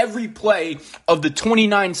watched every play of the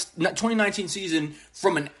 2019 season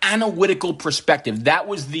from an analytical perspective. That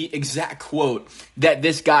was the exact quote that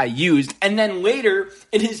this guy used. And then later,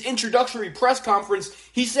 in his introductory press conference,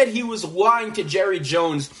 he said he was lying to Jerry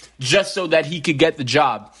Jones just so that he could get the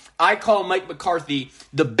job. I call Mike McCarthy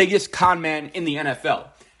the biggest con man in the NFL.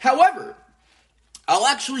 However, I'll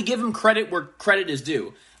actually give him credit where credit is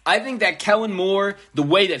due. I think that Kellen Moore, the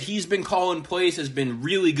way that he's been calling plays has been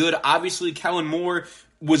really good. Obviously, Kellen Moore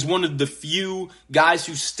was one of the few guys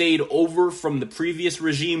who stayed over from the previous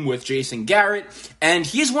regime with Jason Garrett, and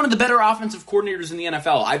he's one of the better offensive coordinators in the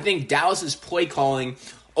NFL. I think Dallas's play calling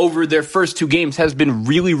over their first 2 games has been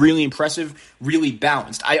really, really impressive, really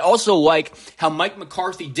balanced. I also like how Mike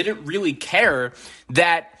McCarthy didn't really care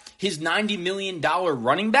that his $90 million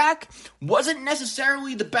running back wasn't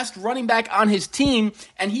necessarily the best running back on his team,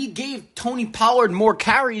 and he gave Tony Pollard more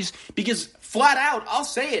carries because, flat out, I'll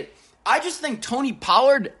say it, I just think Tony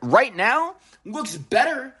Pollard right now looks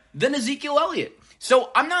better than Ezekiel Elliott.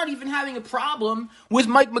 So I'm not even having a problem with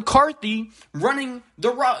Mike McCarthy running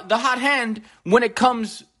the hot hand when it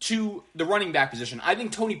comes to the running back position. I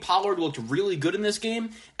think Tony Pollard looked really good in this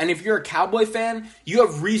game, and if you're a Cowboy fan, you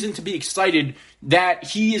have reason to be excited that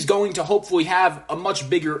he is going to hopefully have a much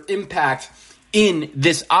bigger impact in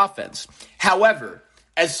this offense. However,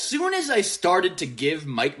 as soon as I started to give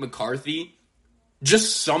Mike McCarthy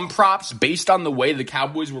just some props based on the way the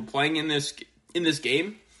Cowboys were playing in this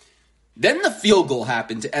game, then the field goal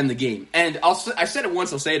happened to end the game. And I said it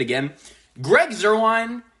once, I'll say it again. Greg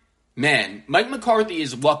Zuerlein, man, Mike McCarthy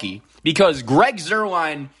is lucky because Greg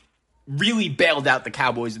Zuerlein really bailed out the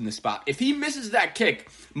Cowboys in this spot. If he misses that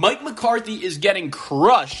kick, Mike McCarthy is getting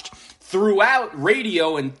crushed throughout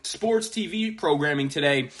radio and sports TV programming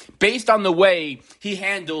today based on the way he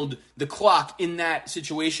handled the clock in that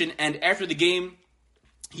situation. And after the game,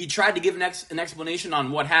 he tried to give an explanation on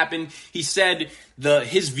what happened. He said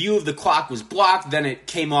his view of the clock was blocked, then it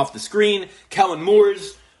came off the screen. Kellen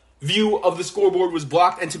Moore's view of the scoreboard was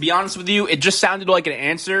blocked, and to be honest with you, it just sounded like an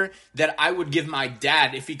answer that I would give my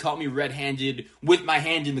dad if he caught me red-handed with my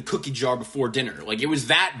hand in the cookie jar before dinner. Like, it was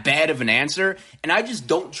that bad of an answer, and I just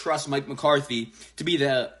don't trust Mike McCarthy to be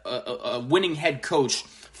the winning head coach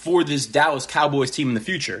for this Dallas Cowboys team in the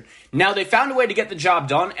future. Now, they found a way to get the job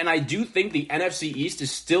done, and I do think the NFC East is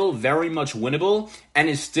still very much winnable and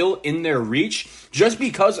is still in their reach, just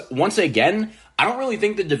because, once again, I don't really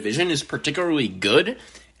think the division is particularly good,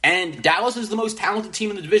 and Dallas is the most talented team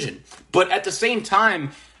in the division. But at the same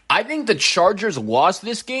time, I think the Chargers lost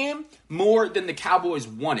this game more than the Cowboys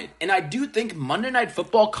won it. And I do think Monday Night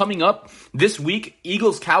Football coming up this week,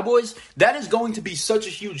 Eagles-Cowboys, that is going to be such a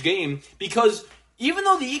huge game because even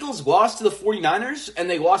though the Eagles lost to the 49ers and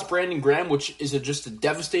they lost Brandon Graham, which is just a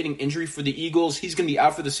devastating injury for the Eagles, he's going to be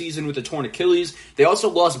out for the season with a torn Achilles. They also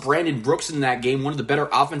lost Brandon Brooks in that game, one of the better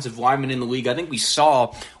offensive linemen in the league. I think we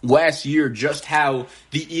saw last year just how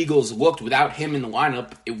the Eagles looked without him in the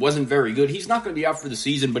lineup. It wasn't very good. He's not going to be out for the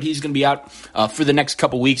season, but he's going to be out for the next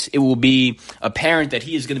couple weeks. It will be apparent that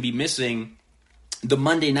he is going to be missing the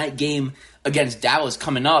Monday night game against Dallas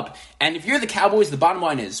coming up. And if you're the Cowboys, the bottom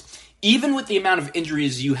line is, even with the amount of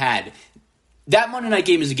injuries you had, that Monday night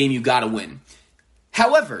game is a game you got to win.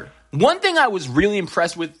 However, one thing I was really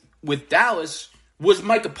impressed with Dallas was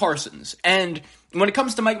Micah Parsons. And when it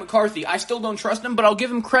comes to Mike McCarthy, I still don't trust him, but I'll give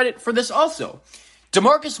him credit for this also.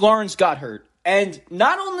 DeMarcus Lawrence got hurt. And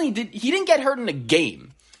not only he didn't get hurt in a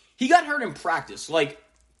game, he got hurt in practice. Like,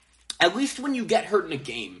 at least when you get hurt in a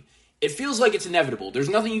game, it feels like it's inevitable. There's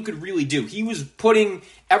nothing you could really do. He was putting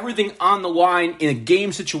everything on the line in a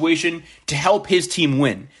game situation to help his team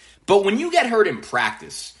win. But when you get hurt in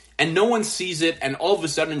practice and no one sees it and all of a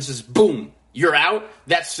sudden it's just boom, you're out,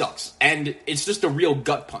 that sucks. And it's just a real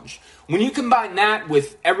gut punch. When you combine that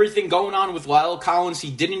with everything going on with Lyle Collins, he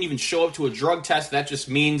didn't even show up to a drug test. That just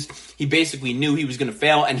means he basically knew he was going to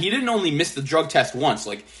fail. And he didn't only miss the drug test once.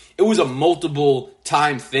 Like, it was a multiple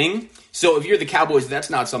time thing. So if you're the Cowboys, that's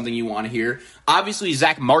not something you want to hear. Obviously,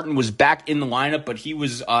 Zach Martin was back in the lineup, but he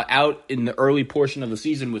was out in the early portion of the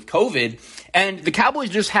season with COVID. And the Cowboys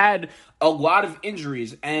just had a lot of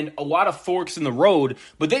injuries and a lot of forks in the road,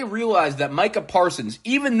 but they realized that Micah Parsons,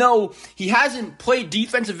 even though he hasn't played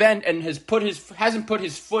defensive end and hasn't put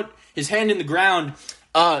his hand in the ground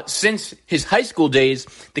since his high school days,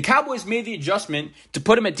 the Cowboys made the adjustment to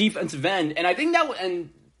put him at defensive end, and I think and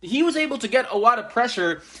he was able to get a lot of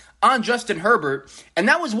pressure on Justin Herbert, and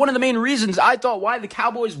that was one of the main reasons I thought why the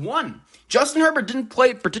Cowboys won. Justin Herbert didn't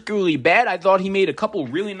play particularly bad. I thought he made a couple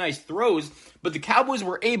really nice throws, but the Cowboys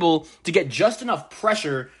were able to get just enough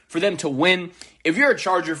pressure for them to win. If you're a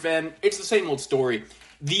Charger fan, it's the same old story.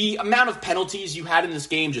 The amount of penalties you had in this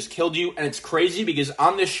game just killed you, and it's crazy because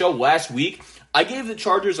on this show last week, I gave the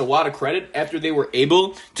Chargers a lot of credit after they were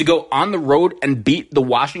able to go on the road and beat the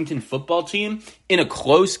Washington football team in a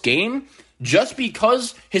close game, just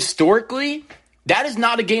because historically, that is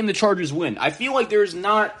not a game the Chargers win. I feel like there's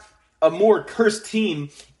not a more cursed team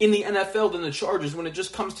in the NFL than the Chargers when it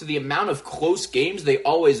just comes to the amount of close games they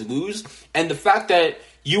always lose. And the fact that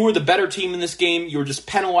you were the better team in this game, you were just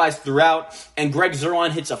penalized throughout, and Greg Zuerlein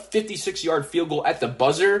hits a 56-yard field goal at the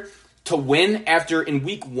buzzer to win after in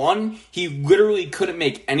week one, he literally couldn't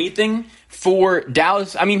make anything for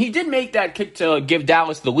Dallas. I mean, he did make that kick to give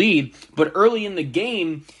Dallas the lead, but early in the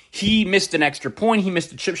game, he missed an extra point. He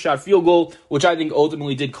missed a chip shot field goal, which I think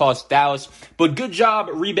ultimately did cost Dallas. But good job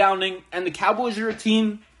rebounding. And the Cowboys are a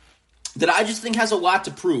team that I just think has a lot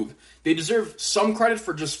to prove. They deserve some credit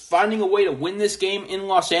for just finding a way to win this game in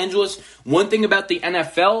Los Angeles. One thing about the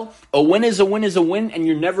NFL, a win is a win is a win, and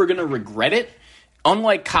you're never going to regret it.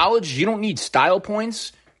 Unlike college, you don't need style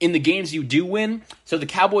points in the games you do win. So the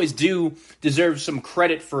Cowboys do deserve some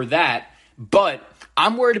credit for that. But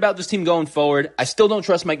I'm worried about this team going forward. I still don't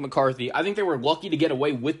trust Mike McCarthy. I think they were lucky to get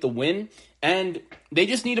away with the win, and they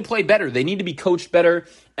just need to play better. They need to be coached better.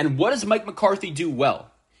 And what does Mike McCarthy do well?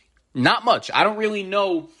 Not much. I don't really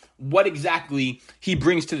know what exactly he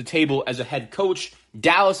brings to the table as a head coach.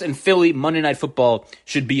 Dallas and Philly, Monday Night Football,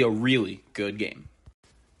 should be a really good game.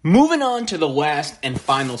 Moving on to the last and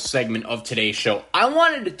final segment of today's show, I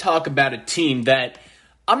wanted to talk about a team that,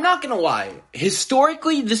 I'm not going to lie,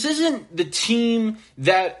 historically, this isn't the team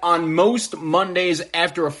that on most Mondays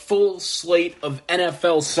after a full slate of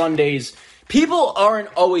NFL Sundays, people aren't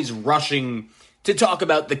always rushing to talk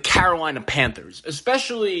about the Carolina Panthers,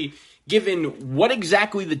 especially given what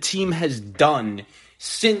exactly the team has done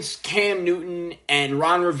since Cam Newton and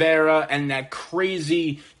Ron Rivera and that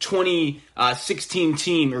crazy 2016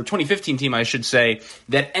 team, or 2015 team, I should say,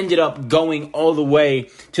 that ended up going all the way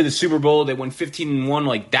to the Super Bowl. They went 15-1.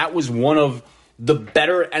 Like, that was one of the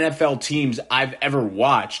better NFL teams I've ever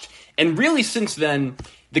watched. And really, since then,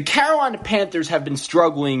 the Carolina Panthers have been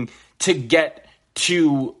struggling to get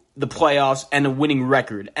to the playoffs and a winning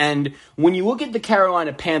record. And when you look at the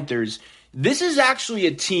Carolina Panthers, this is actually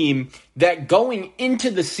a team that going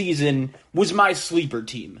into the season was my sleeper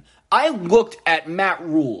team. I looked at Matt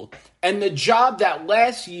Rule and the job that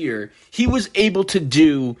last year he was able to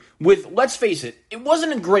do with, let's face it, it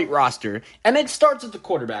wasn't a great roster, and it starts at the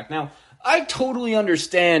quarterback. Now, I totally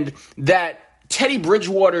understand that Teddy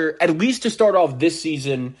Bridgewater, at least to start off this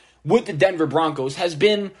season with the Denver Broncos, has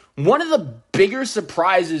been one of the bigger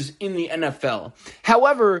surprises in the NFL.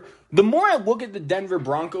 However, the more I look at the Denver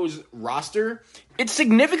Broncos roster, it's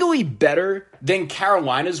significantly better than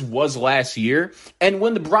Carolina's was last year. And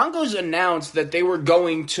when the Broncos announced that they were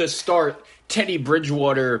going to start Teddy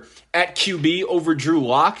Bridgewater at QB over Drew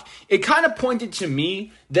Lock, it kind of pointed to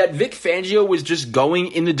me that Vic Fangio was just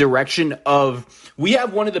going in the direction of, we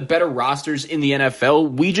have one of the better rosters in the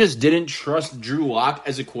NFL. We just didn't trust Drew Lock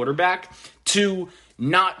as a quarterback to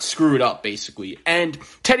not screw it up, basically. And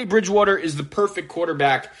Teddy Bridgewater is the perfect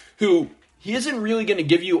quarterback who, he isn't really going to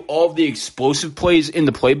give you all of the explosive plays in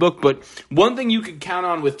the playbook, but one thing you can count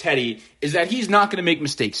on with Teddy is that he's not going to make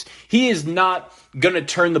mistakes. He is not going to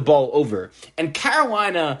turn the ball over. And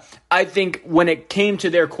Carolina, I think when it came to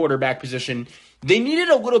their quarterback position, they needed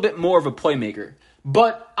a little bit more of a playmaker.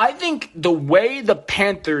 But I think the way the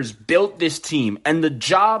Panthers built this team and the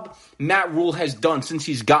job Matt Rule has done since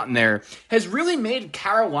he's gotten there has really made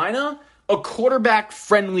Carolina a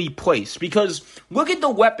quarterback-friendly place. Because look at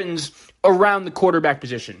the weapons around the quarterback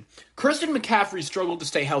position. Christian McCaffrey struggled to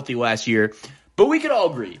stay healthy last year, but we could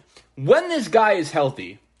all agree, when this guy is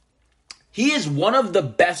healthy, he is one of the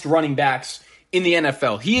best running backs in the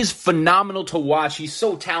NFL. He is phenomenal to watch. He's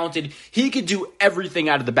so talented. He could do everything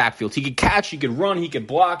out of the backfield. He could catch, he could run, he could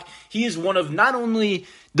block. He is one of not only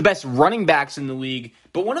the best running backs in the league,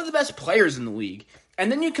 but one of the best players in the league. And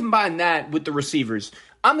then you combine that with the receivers.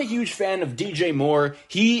 I'm a huge fan of DJ Moore.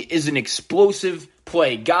 He is an explosive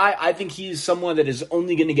play guy. I think he is someone that is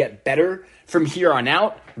only going to get better from here on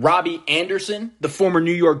out. Robbie Anderson, the former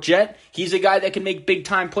New York Jet, he's a guy that can make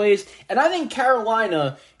big-time plays. And I think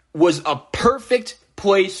Carolina was a perfect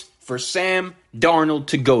place for Sam Darnold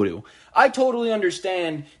to go to. I totally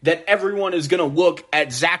understand that everyone is going to look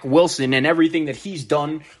at Zach Wilson and everything that he's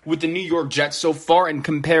done with the New York Jets so far and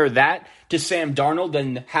compare that to Sam Darnold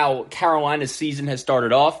and how Carolina's season has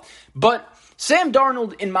started off. But Sam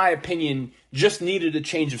Darnold, in my opinion, just needed a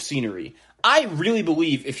change of scenery. I really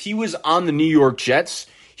believe if he was on the New York Jets,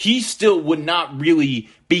 he still would not really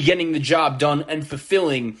be getting the job done and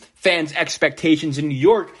fulfilling fans' expectations in New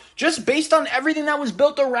York just based on everything that was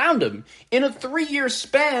built around him. In a 3-year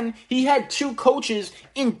span, he had 2 coaches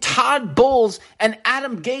in Todd Bowles and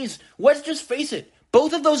Adam Gase. Let's just face it,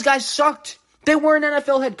 both of those guys sucked. They weren't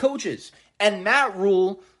NFL head coaches. And Matt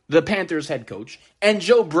Rule, the Panthers head coach, and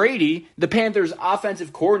Joe Brady, the Panthers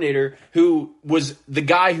offensive coordinator, who was the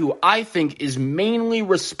guy who I think is mainly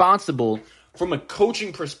responsible from a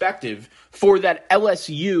coaching perspective for that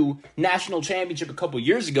LSU national championship a couple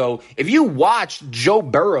years ago. If you watched Joe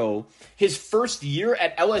Burrow, his first year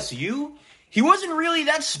at LSU, he wasn't really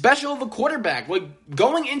that special of a quarterback. Like,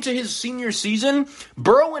 going into his senior season,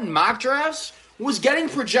 Burrow in mock drafts was getting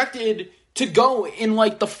projected to go in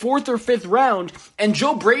like the 4th or 5th round, and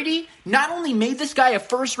Joe Brady not only made this guy a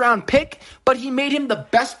first-round pick, but he made him the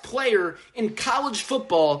best player in college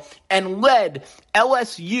football and led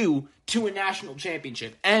LSU to a national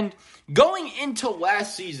championship. And going into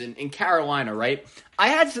last season in Carolina, right, I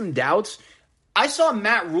had some doubts. I saw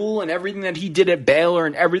Matt Rule and everything that he did at Baylor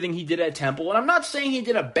and everything he did at Temple, and I'm not saying he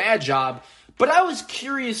did a bad job, but I was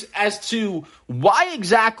curious as to why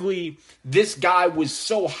exactly this guy was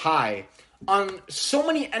so high on so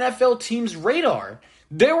many NFL teams' radar.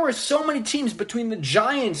 There were so many teams between the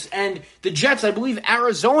Giants and the Jets, I believe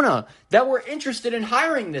Arizona, that were interested in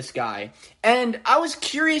hiring this guy. And I was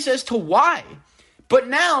curious as to why. But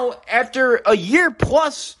now, after a year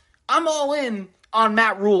plus, I'm all in on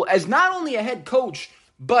Matt Rule as not only a head coach,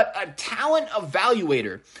 but a talent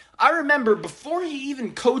evaluator. I remember before he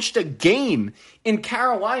even coached a game in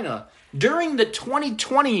Carolina, during the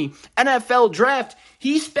 2020 NFL draft,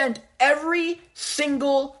 he spent every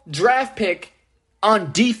single draft pick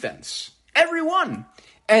on defense. Every one.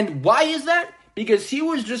 And why is that? Because he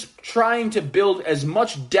was just trying to build as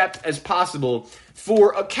much depth as possible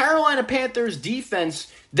for a Carolina Panthers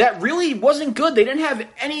defense that really wasn't good. They didn't have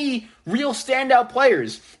any real standout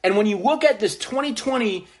players. And when you look at this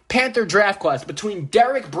 2020 Panther draft class between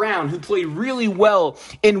Derek Brown, who played really well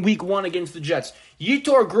in Week 1 against the Jets,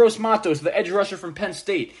 Yetur Gross-Matos, the edge rusher from Penn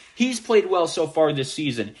State, he's played well so far this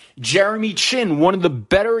season. Jeremy Chin, one of the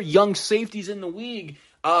better young safeties in the league,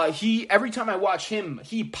 every time I watch him,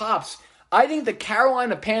 he pops. I think the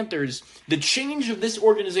Carolina Panthers, the change of this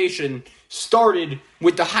organization started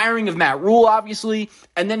with the hiring of Matt Rule, obviously,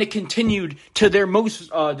 and then it continued to their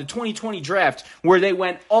the 2020 draft, where they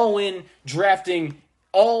went all in, drafting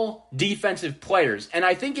all defensive players. And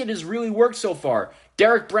I think it has really worked so far.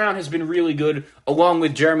 Derek Brown has been really good, along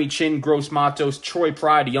with Jeremy Chin, Gross Matos, Troy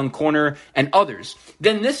Pride, a young corner, and others.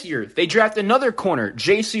 Then this year, they draft another corner,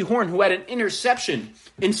 J.C. Horn, who had an interception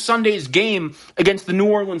in Sunday's game against the New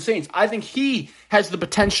Orleans Saints. I think he has the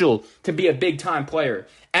potential to be a big-time player.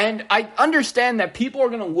 And I understand that people are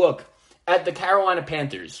going to look at the Carolina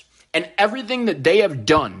Panthers and everything that they have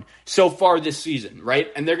done so far this season,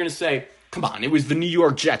 right? And they're going to say, come on, it was the New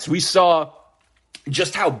York Jets. We saw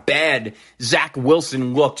just how bad Zach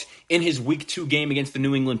Wilson looked in his Week 2 game against the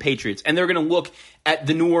New England Patriots. And they're going to look at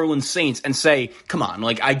the New Orleans Saints and say, come on,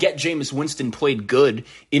 like, I get Jameis Winston played good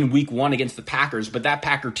in Week 1 against the Packers, but that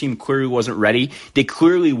Packer team clearly wasn't ready. They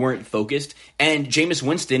clearly weren't focused. And Jameis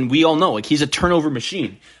Winston, we all know, like, he's a turnover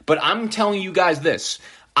machine. But I'm telling you guys this.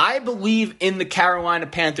 I believe in the Carolina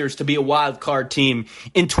Panthers to be a wild card team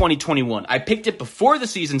in 2021. I picked it before the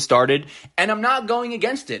season started, and I'm not going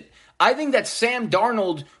against it. I think that Sam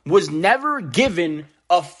Darnold was never given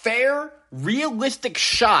a fair, realistic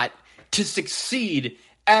shot to succeed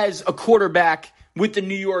as a quarterback with the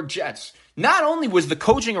New York Jets. Not only was the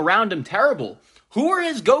coaching around him terrible, who are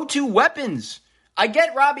his go-to weapons? I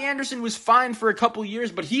get Robbie Anderson was fine for a couple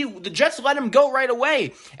years, but the Jets let him go right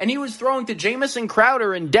away. And he was throwing to Jamison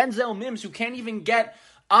Crowder and Denzel Mims, who can't even get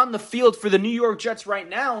on the field for the New York Jets right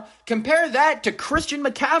now. Compare that to Christian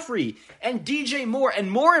McCaffrey and DJ Moore, and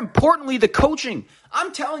more importantly, the coaching.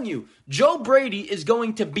 I'm telling you, Joe Brady is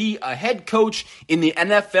going to be a head coach in the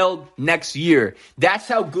NFL next year. That's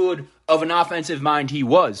how good of an offensive mind he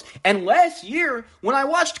was. And last year, when I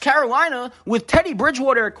watched Carolina with Teddy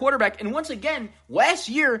Bridgewater at quarterback, and once again, last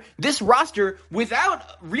year, this roster, without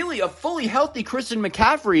really a fully healthy Christian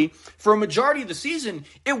McCaffrey for a majority of the season,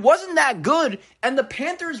 it wasn't that good, and the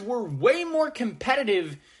Panthers were way more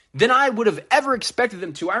competitive than I would have ever expected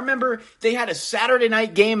them to. I remember they had a Saturday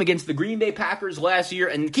night game against the Green Bay Packers last year,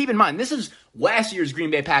 and keep in mind, this is last year's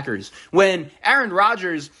Green Bay Packers, when Aaron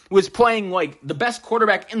Rodgers was playing like the best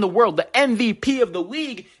quarterback in the world, the MVP of the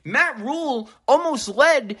league. Matt Rule almost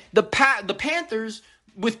led the Panthers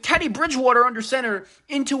with Teddy Bridgewater under center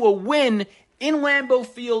into a win in Lambeau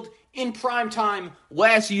Field in prime time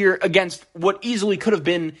last year against what easily could have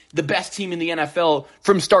been the best team in the NFL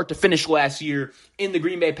from start to finish last year in the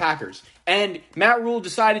Green Bay Packers. And Matt Rule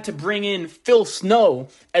decided to bring in Phil Snow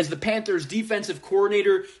as the Panthers defensive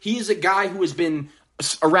coordinator. He's a guy who has been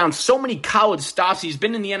around so many college stops. He's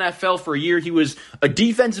been in the NFL for a year. He was a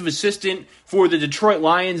defensive assistant for the Detroit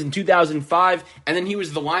Lions in 2005, and then he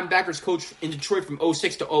was the linebackers coach in Detroit from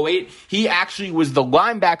 06 to 08. He actually was the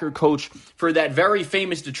linebacker coach for that very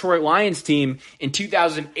famous Detroit Lions team in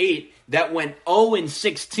 2008 that went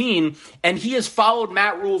 0-16, and he has followed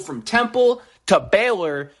Matt Rule from Temple to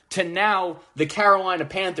Baylor to now the Carolina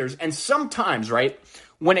Panthers. And sometimes, right,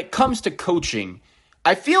 when it comes to coaching,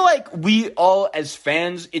 I feel like we all, as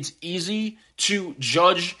fans, it's easy to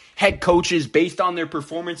judge head coaches based on their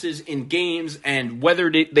performances in games and whether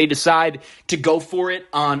they decide to go for it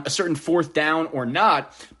on a certain fourth down or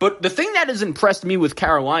not. But the thing that has impressed me with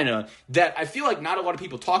Carolina that I feel like not a lot of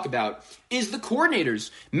people talk about is the coordinators.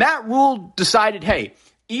 Matt Rule decided, hey,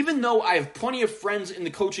 even though I have plenty of friends in the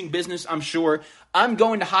coaching business, I'm sure, I'm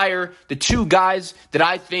going to hire the two guys that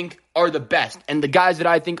I think are the best and the guys that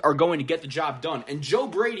I think are going to get the job done. And Joe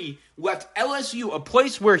Brady left LSU, a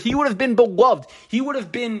place where he would have been beloved. He would have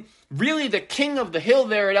been really the king of the hill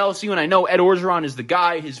there at LSU. And I know Ed Orgeron is the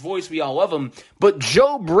guy, his voice, we all love him. But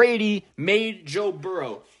Joe Brady made Joe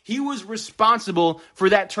Burrow. He was responsible for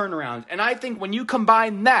that turnaround. And I think when you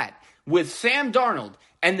combine that with Sam Darnold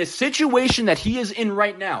and the situation that he is in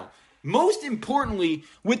right now, most importantly,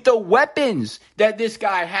 with the weapons that this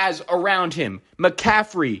guy has around him,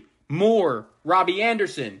 McCaffrey, Moore, Robbie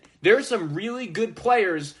Anderson, there's some really good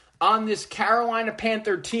players on this Carolina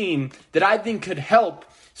Panther team that I think could help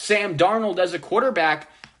Sam Darnold as a quarterback,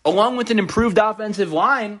 along with an improved offensive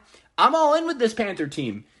line. I'm all in with this Panther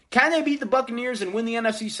team. Can they beat the Buccaneers and win the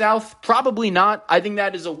NFC South? Probably not. I think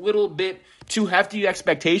that is a little bit too hefty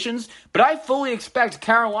expectations, but I fully expect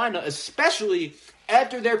Carolina, especially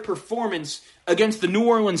after their performance against the New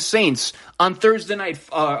Orleans Saints on Thursday night,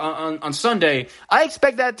 on Sunday, I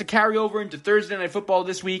expect that to carry over into Thursday Night Football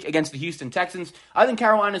this week against the Houston Texans. I think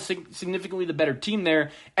Carolina is significantly the better team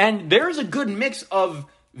there, and there's a good mix of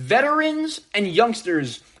veterans and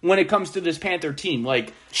youngsters when it comes to this Panther team.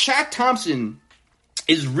 Like, Shaq Thompson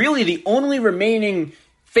is really the only remaining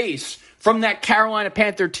face from that Carolina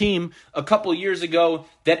Panther team a couple years ago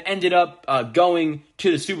that ended up going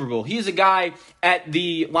to the Super Bowl. He's a guy at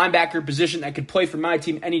the linebacker position that could play for my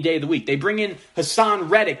team any day of the week. They bring in Hassan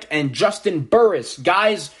Reddick and Justin Burris,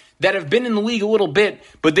 guys that have been in the league a little bit,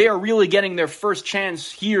 but they are really getting their first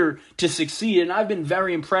chance here to succeed, and I've been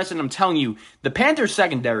very impressed, and I'm telling you, the Panthers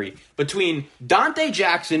secondary, between Dante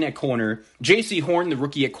Jackson at corner, J.C. Horn, the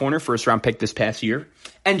rookie at corner, first-round pick this past year,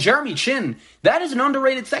 and Jeremy Chin, that is an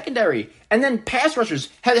underrated secondary. And then pass rushers.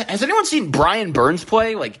 Has anyone seen Brian Burns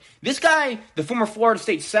play? Like, this guy, the former Florida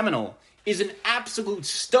State Seminole, is an absolute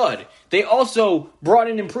stud. They also brought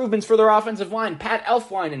in improvements for their offensive line. Pat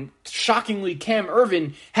Elflein and, shockingly, Cam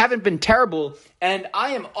Irvin haven't been terrible. And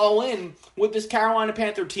I am all in with this Carolina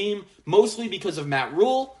Panther team, mostly because of Matt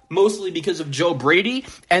Rule, mostly because of Joe Brady,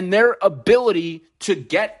 and their ability to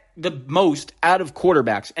get the most out of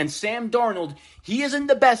quarterbacks. And Sam Darnold, he isn't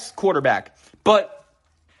the best quarterback. But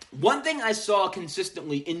one thing I saw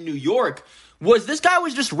consistently in New York was this guy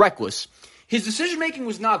was just reckless. His decision-making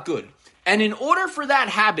was not good. And in order for that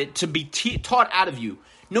habit to be taught out of you,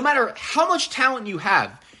 no matter how much talent you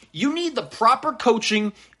have, you need the proper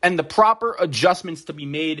coaching and the proper adjustments to be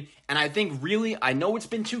made. And I think really, I know it's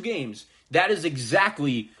been 2 games, that is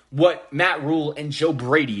exactly what Matt Rule and Joe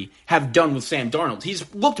Brady have done with Sam Darnold.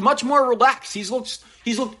 He's looked much more relaxed. He's looked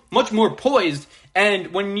much more poised.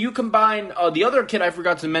 And when you combine the other kid I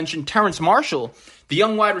forgot to mention, Terrence Marshall, the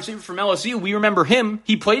young wide receiver from LSU, we remember him.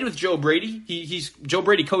 He played with Joe Brady. Joe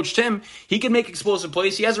Brady coached him. He can make explosive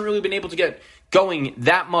plays. He hasn't really been able to get going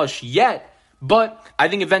that much yet, but I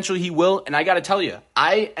think eventually he will. And I got to tell you,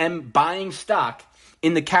 I am buying stock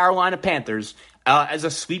in the Carolina Panthers as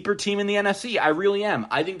a sleeper team in the NFC. I really am.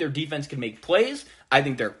 I think their defense can make plays. I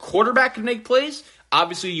think their quarterback can make plays.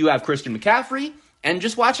 Obviously, you have Christian McCaffrey. And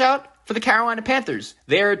just watch out for the Carolina Panthers.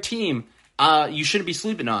 They're a team you shouldn't be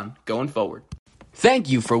sleeping on going forward. Thank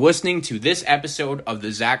you for listening to this episode of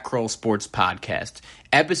the Zach Krull Sports Podcast.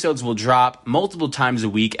 Episodes will drop multiple times a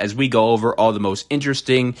week as we go over all the most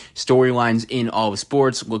interesting storylines in all of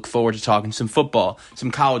sports. Look forward to talking some football,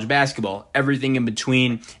 some college basketball, everything in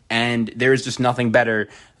between. And there's just nothing better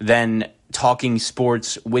than talking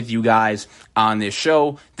sports with you guys on this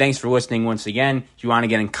show. Thanks for listening once again. If you want to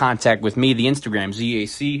get in contact with me, the Instagram,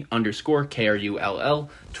 ZAC_KRULL,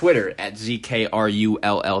 Twitter at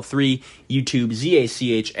ZKRULL3, YouTube,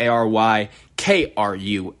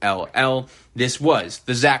 ZACHARYKRULL. This was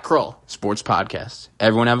the Zach Krull Sports Podcast.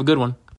 Everyone have a good one.